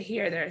tips, to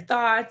hear their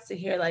thoughts, to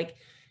hear like,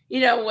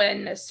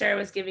 when Sarah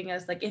was giving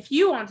us like, if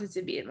you wanted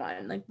to be in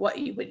one, like what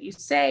would you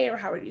say, or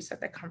how would you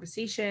start that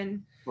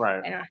conversation?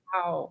 Right. And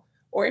how,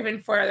 or even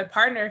for the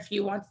partner, if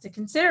you wanted to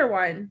consider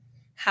one,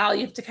 how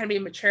you have to kind of be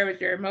mature with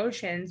your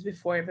emotions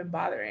before even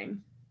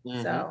bothering.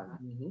 Mm-hmm. So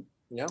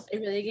yeah, it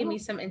really gave me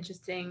some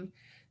interesting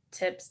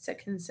tips to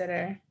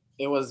consider.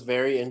 It was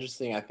very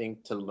interesting, I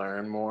think, to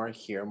learn more,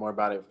 hear more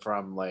about it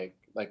from like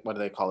what do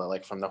they call it?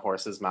 Like from the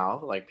horse's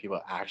mouth, like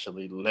people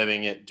actually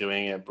living it,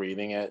 doing it,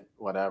 breathing it,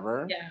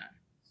 whatever. Yeah.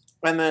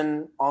 And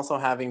then also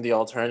having the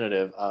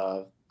alternative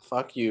of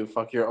fuck you,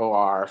 fuck your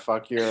OR,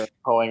 fuck your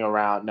hoeing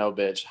around, no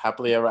bitch,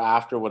 happily ever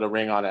after with a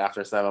ring on it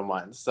after 7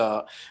 months.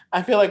 So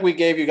I feel like we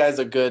gave you guys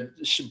a good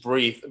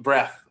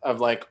breath of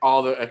like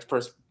all the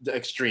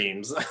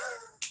extremes.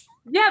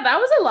 Yeah, that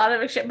was a lot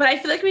of shit, but I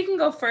feel like we can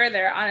go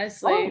further,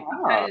 honestly,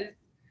 because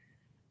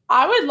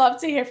I would love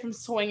to hear from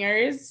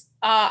swingers.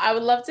 I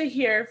would love to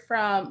hear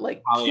from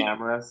like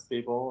polyamorous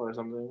people or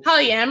something.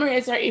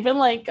 Polyamorous, or even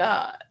like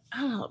I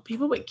don't know,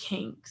 people with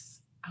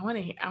kinks. I want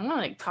to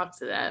like talk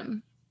to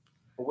them.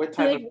 What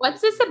type like,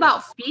 what's this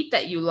about feet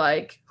that you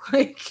like?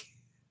 Like,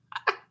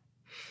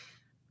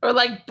 or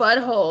like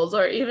buttholes,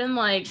 or even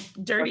like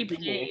dirty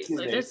panties.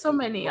 Like, there's so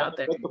many out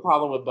there. What's the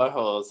problem with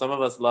buttholes? Some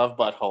of us love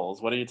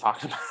buttholes. What are you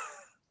talking about?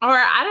 Or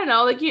I don't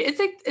know, like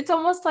it's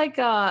almost like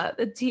the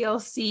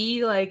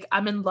TLC, like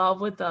I'm in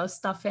love with a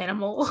stuffed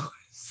animal or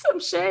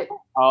some shit.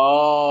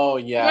 Oh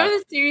yeah. Remember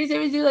the series they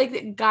would do, like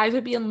the guys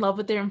would be in love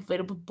with their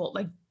inflatable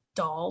like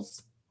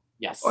dolls?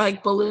 Yes. Or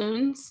like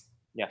balloons.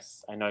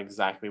 Yes, I know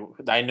exactly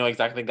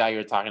the guy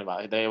you're talking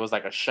about. It was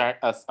like a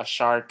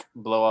shark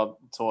blow up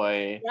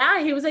toy.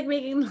 Yeah, he was like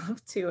making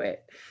love to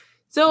it.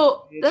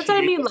 So that's what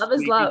I mean. Love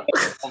is love.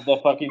 The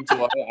fucking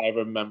toy. I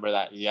remember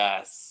that.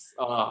 Yes.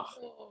 Oh.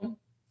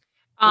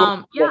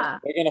 Yeah.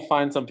 We're gonna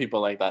find some people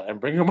like that and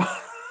bring them on.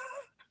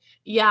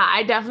 Yeah,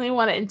 I definitely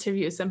want to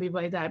interview some people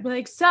like that. I'd be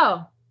like,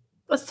 so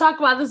let's talk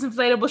about this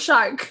inflatable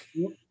shark.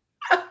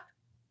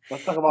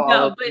 Let's talk about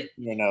all the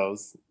your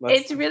nose.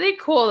 It's really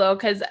cool though,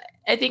 because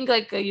I think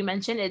like you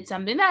mentioned, it's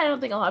something that I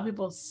don't think a lot of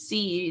people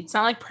see. It's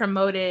not like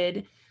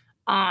promoted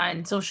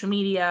on social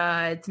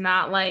media. It's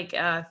not like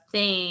a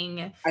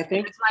thing. I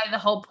think that's why the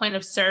whole point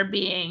of SIR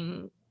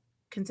being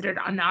considered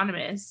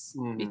anonymous,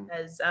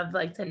 because of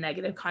like the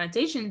negative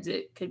connotations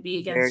it could be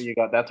against. There you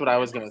go. That's what I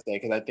was gonna say,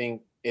 because I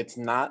think it's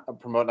not a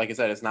promote, like I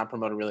said, it's not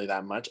promoted really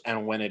that much.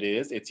 And when it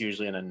is, it's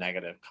usually in a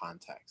negative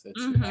context.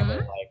 It's never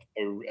like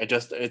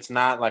it's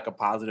not like a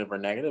positive or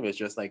negative. It's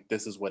just like,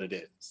 this is what it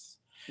is.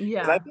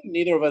 Yeah. I think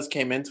neither of us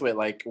came into it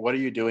like, what are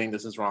you doing?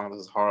 This is wrong.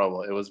 This is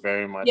horrible. It was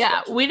very much.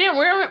 Yeah.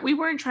 Like, we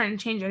weren't trying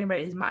to change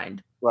anybody's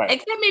mind. Right.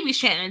 Except maybe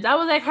Shannon's. I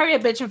was like, hurry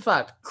up, bitch, and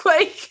fuck.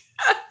 Like,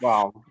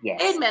 well, yeah.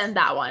 Amen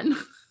that one.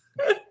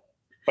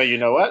 But you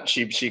know what?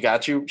 She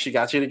got you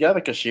together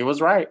because she was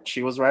right.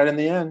 She was right in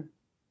the end.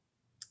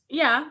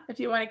 Yeah, if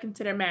you want to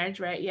consider marriage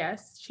right,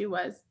 yes, she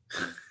was.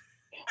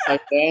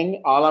 Again,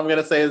 all I'm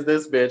gonna say is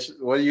this, bitch.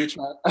 What are you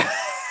trying?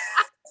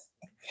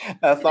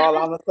 That's all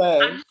I'm gonna say.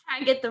 I'm just trying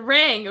to get the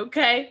ring,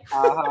 okay?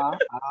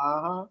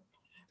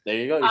 There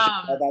you go. You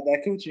should know about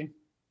that coochie.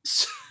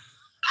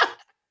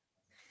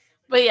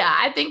 But yeah,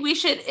 I think we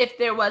should, if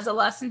there was a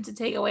lesson to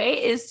take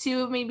away, is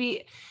to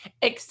maybe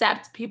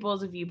accept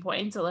people's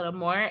viewpoints a little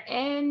more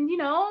and,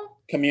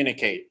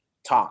 communicate,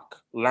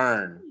 talk,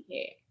 learn.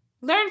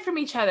 Learn from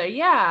each other.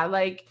 Yeah.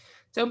 Like,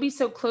 don't be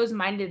so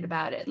closed-minded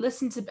about it.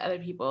 Listen to other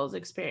people's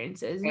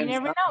experiences. You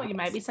never know. It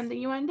might be something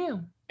you want to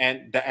do.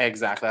 And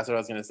exactly. That's what I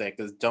was going to say.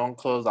 Because don't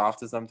close off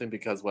to something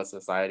because what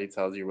society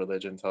tells you,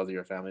 religion tells you,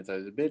 your family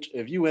tells you. Bitch,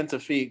 if you into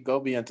feet, go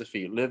be into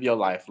feet. Live your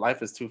life.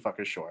 Life is too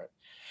fucking short.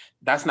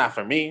 That's not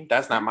for me.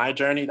 That's not my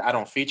journey. I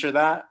don't feature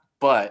that.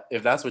 But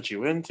if that's what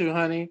you into,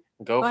 honey,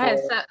 go for ahead,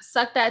 it.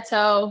 Suck that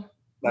toe.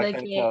 Suck that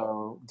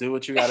toe. Do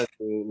what you got to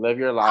do. Live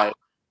your life.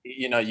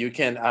 You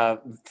can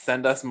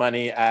send us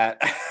money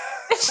at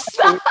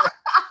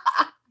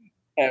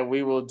and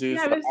we will do.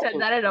 I haven't said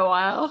that in a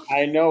while.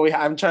 I know.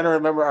 I'm trying to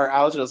remember our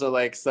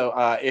outro.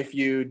 So if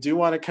you do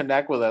want to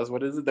connect with us,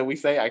 what is it that we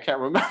say? I can't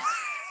remember.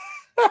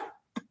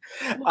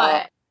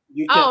 What?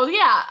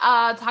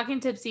 Talking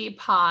Tipsy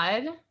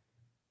Pod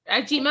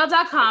at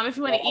gmail.com if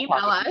you want to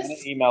email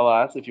us. Email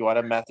us if you want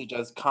to message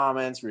us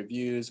comments,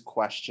 reviews,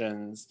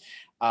 questions.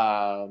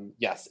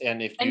 Yes,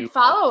 and if you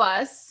follow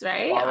us,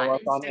 right? Follow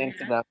us on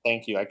Instagram.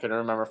 Thank you. I couldn't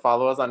remember.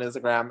 Follow us on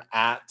Instagram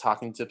at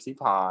Talking Tipsy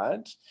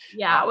Pod.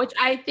 Yeah, which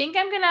I think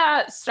I'm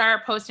gonna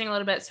start posting a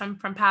little bit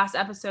from past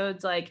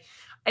episodes. Like,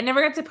 I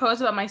never got to post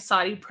about my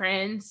Saudi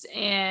prince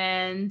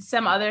and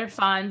some other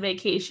fun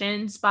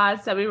vacation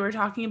spots that we were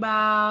talking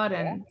about,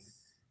 and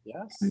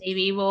yes,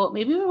 maybe we'll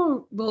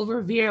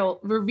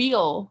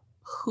reveal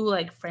who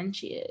like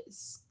Frenchie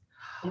is.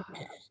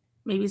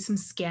 Maybe some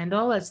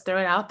scandal. Let's throw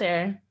it out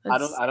there. I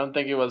don't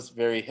think it was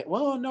very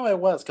well. No, it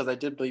was because I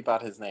did bleep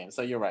out his name.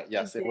 So you're right.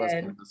 Yes, it was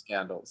a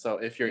scandal. So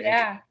if you're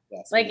yes,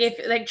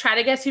 like try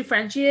to guess who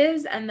Frenchie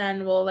is, and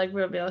then we'll like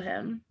reveal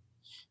him.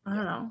 I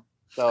don't know.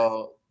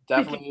 So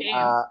definitely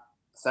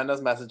send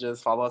us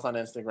messages. Follow us on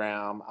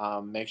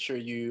Instagram. Make sure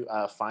you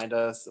find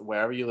us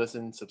wherever you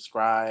listen.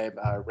 Subscribe,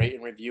 rate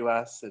and review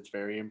us. It's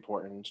very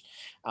important.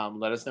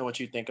 Let us know what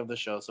you think of the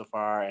show so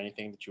far.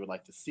 Anything that you would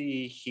like to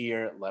see,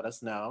 hear, let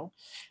us know.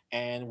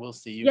 And we'll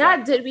see you.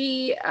 Yeah, did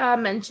we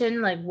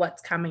mention like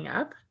what's coming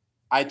up?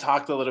 I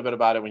talked a little bit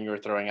about it when you were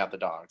throwing out the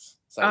dogs.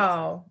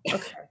 So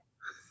okay.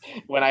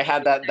 When I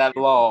had that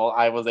lull,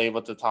 I was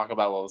able to talk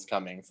about what was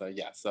coming. So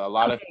yeah, so a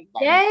lot of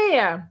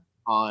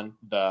on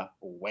the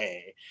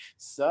way.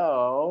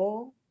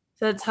 So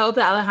let's hope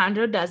that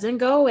Alejandro doesn't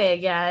go away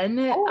again.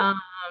 How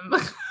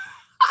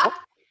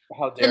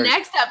dare the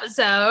next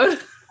episode.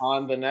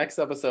 On the next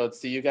episode,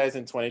 see you guys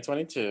in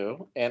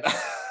 2022. And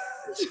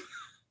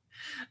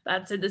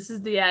that's it. This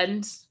is the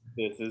end.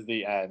 This is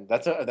the end.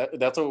 That's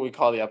what we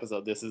call the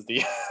episode. This is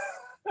the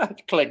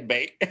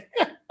clickbait.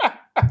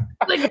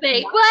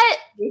 Clickbait. What?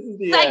 This is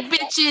the end.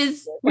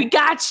 Bitches, we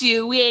got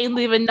you. We ain't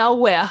leaving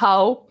nowhere,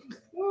 ho.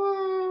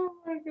 Oh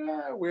my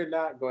God, we're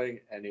not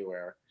going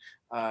anywhere.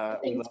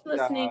 Thanks for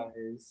listening.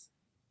 Guys.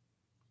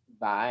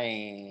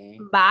 Bye.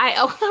 Bye.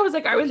 Oh, I was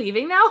like, are we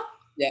leaving now?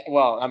 Yeah,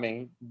 well, I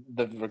mean,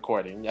 the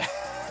recording, yeah.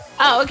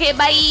 Oh, okay,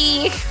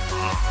 bye.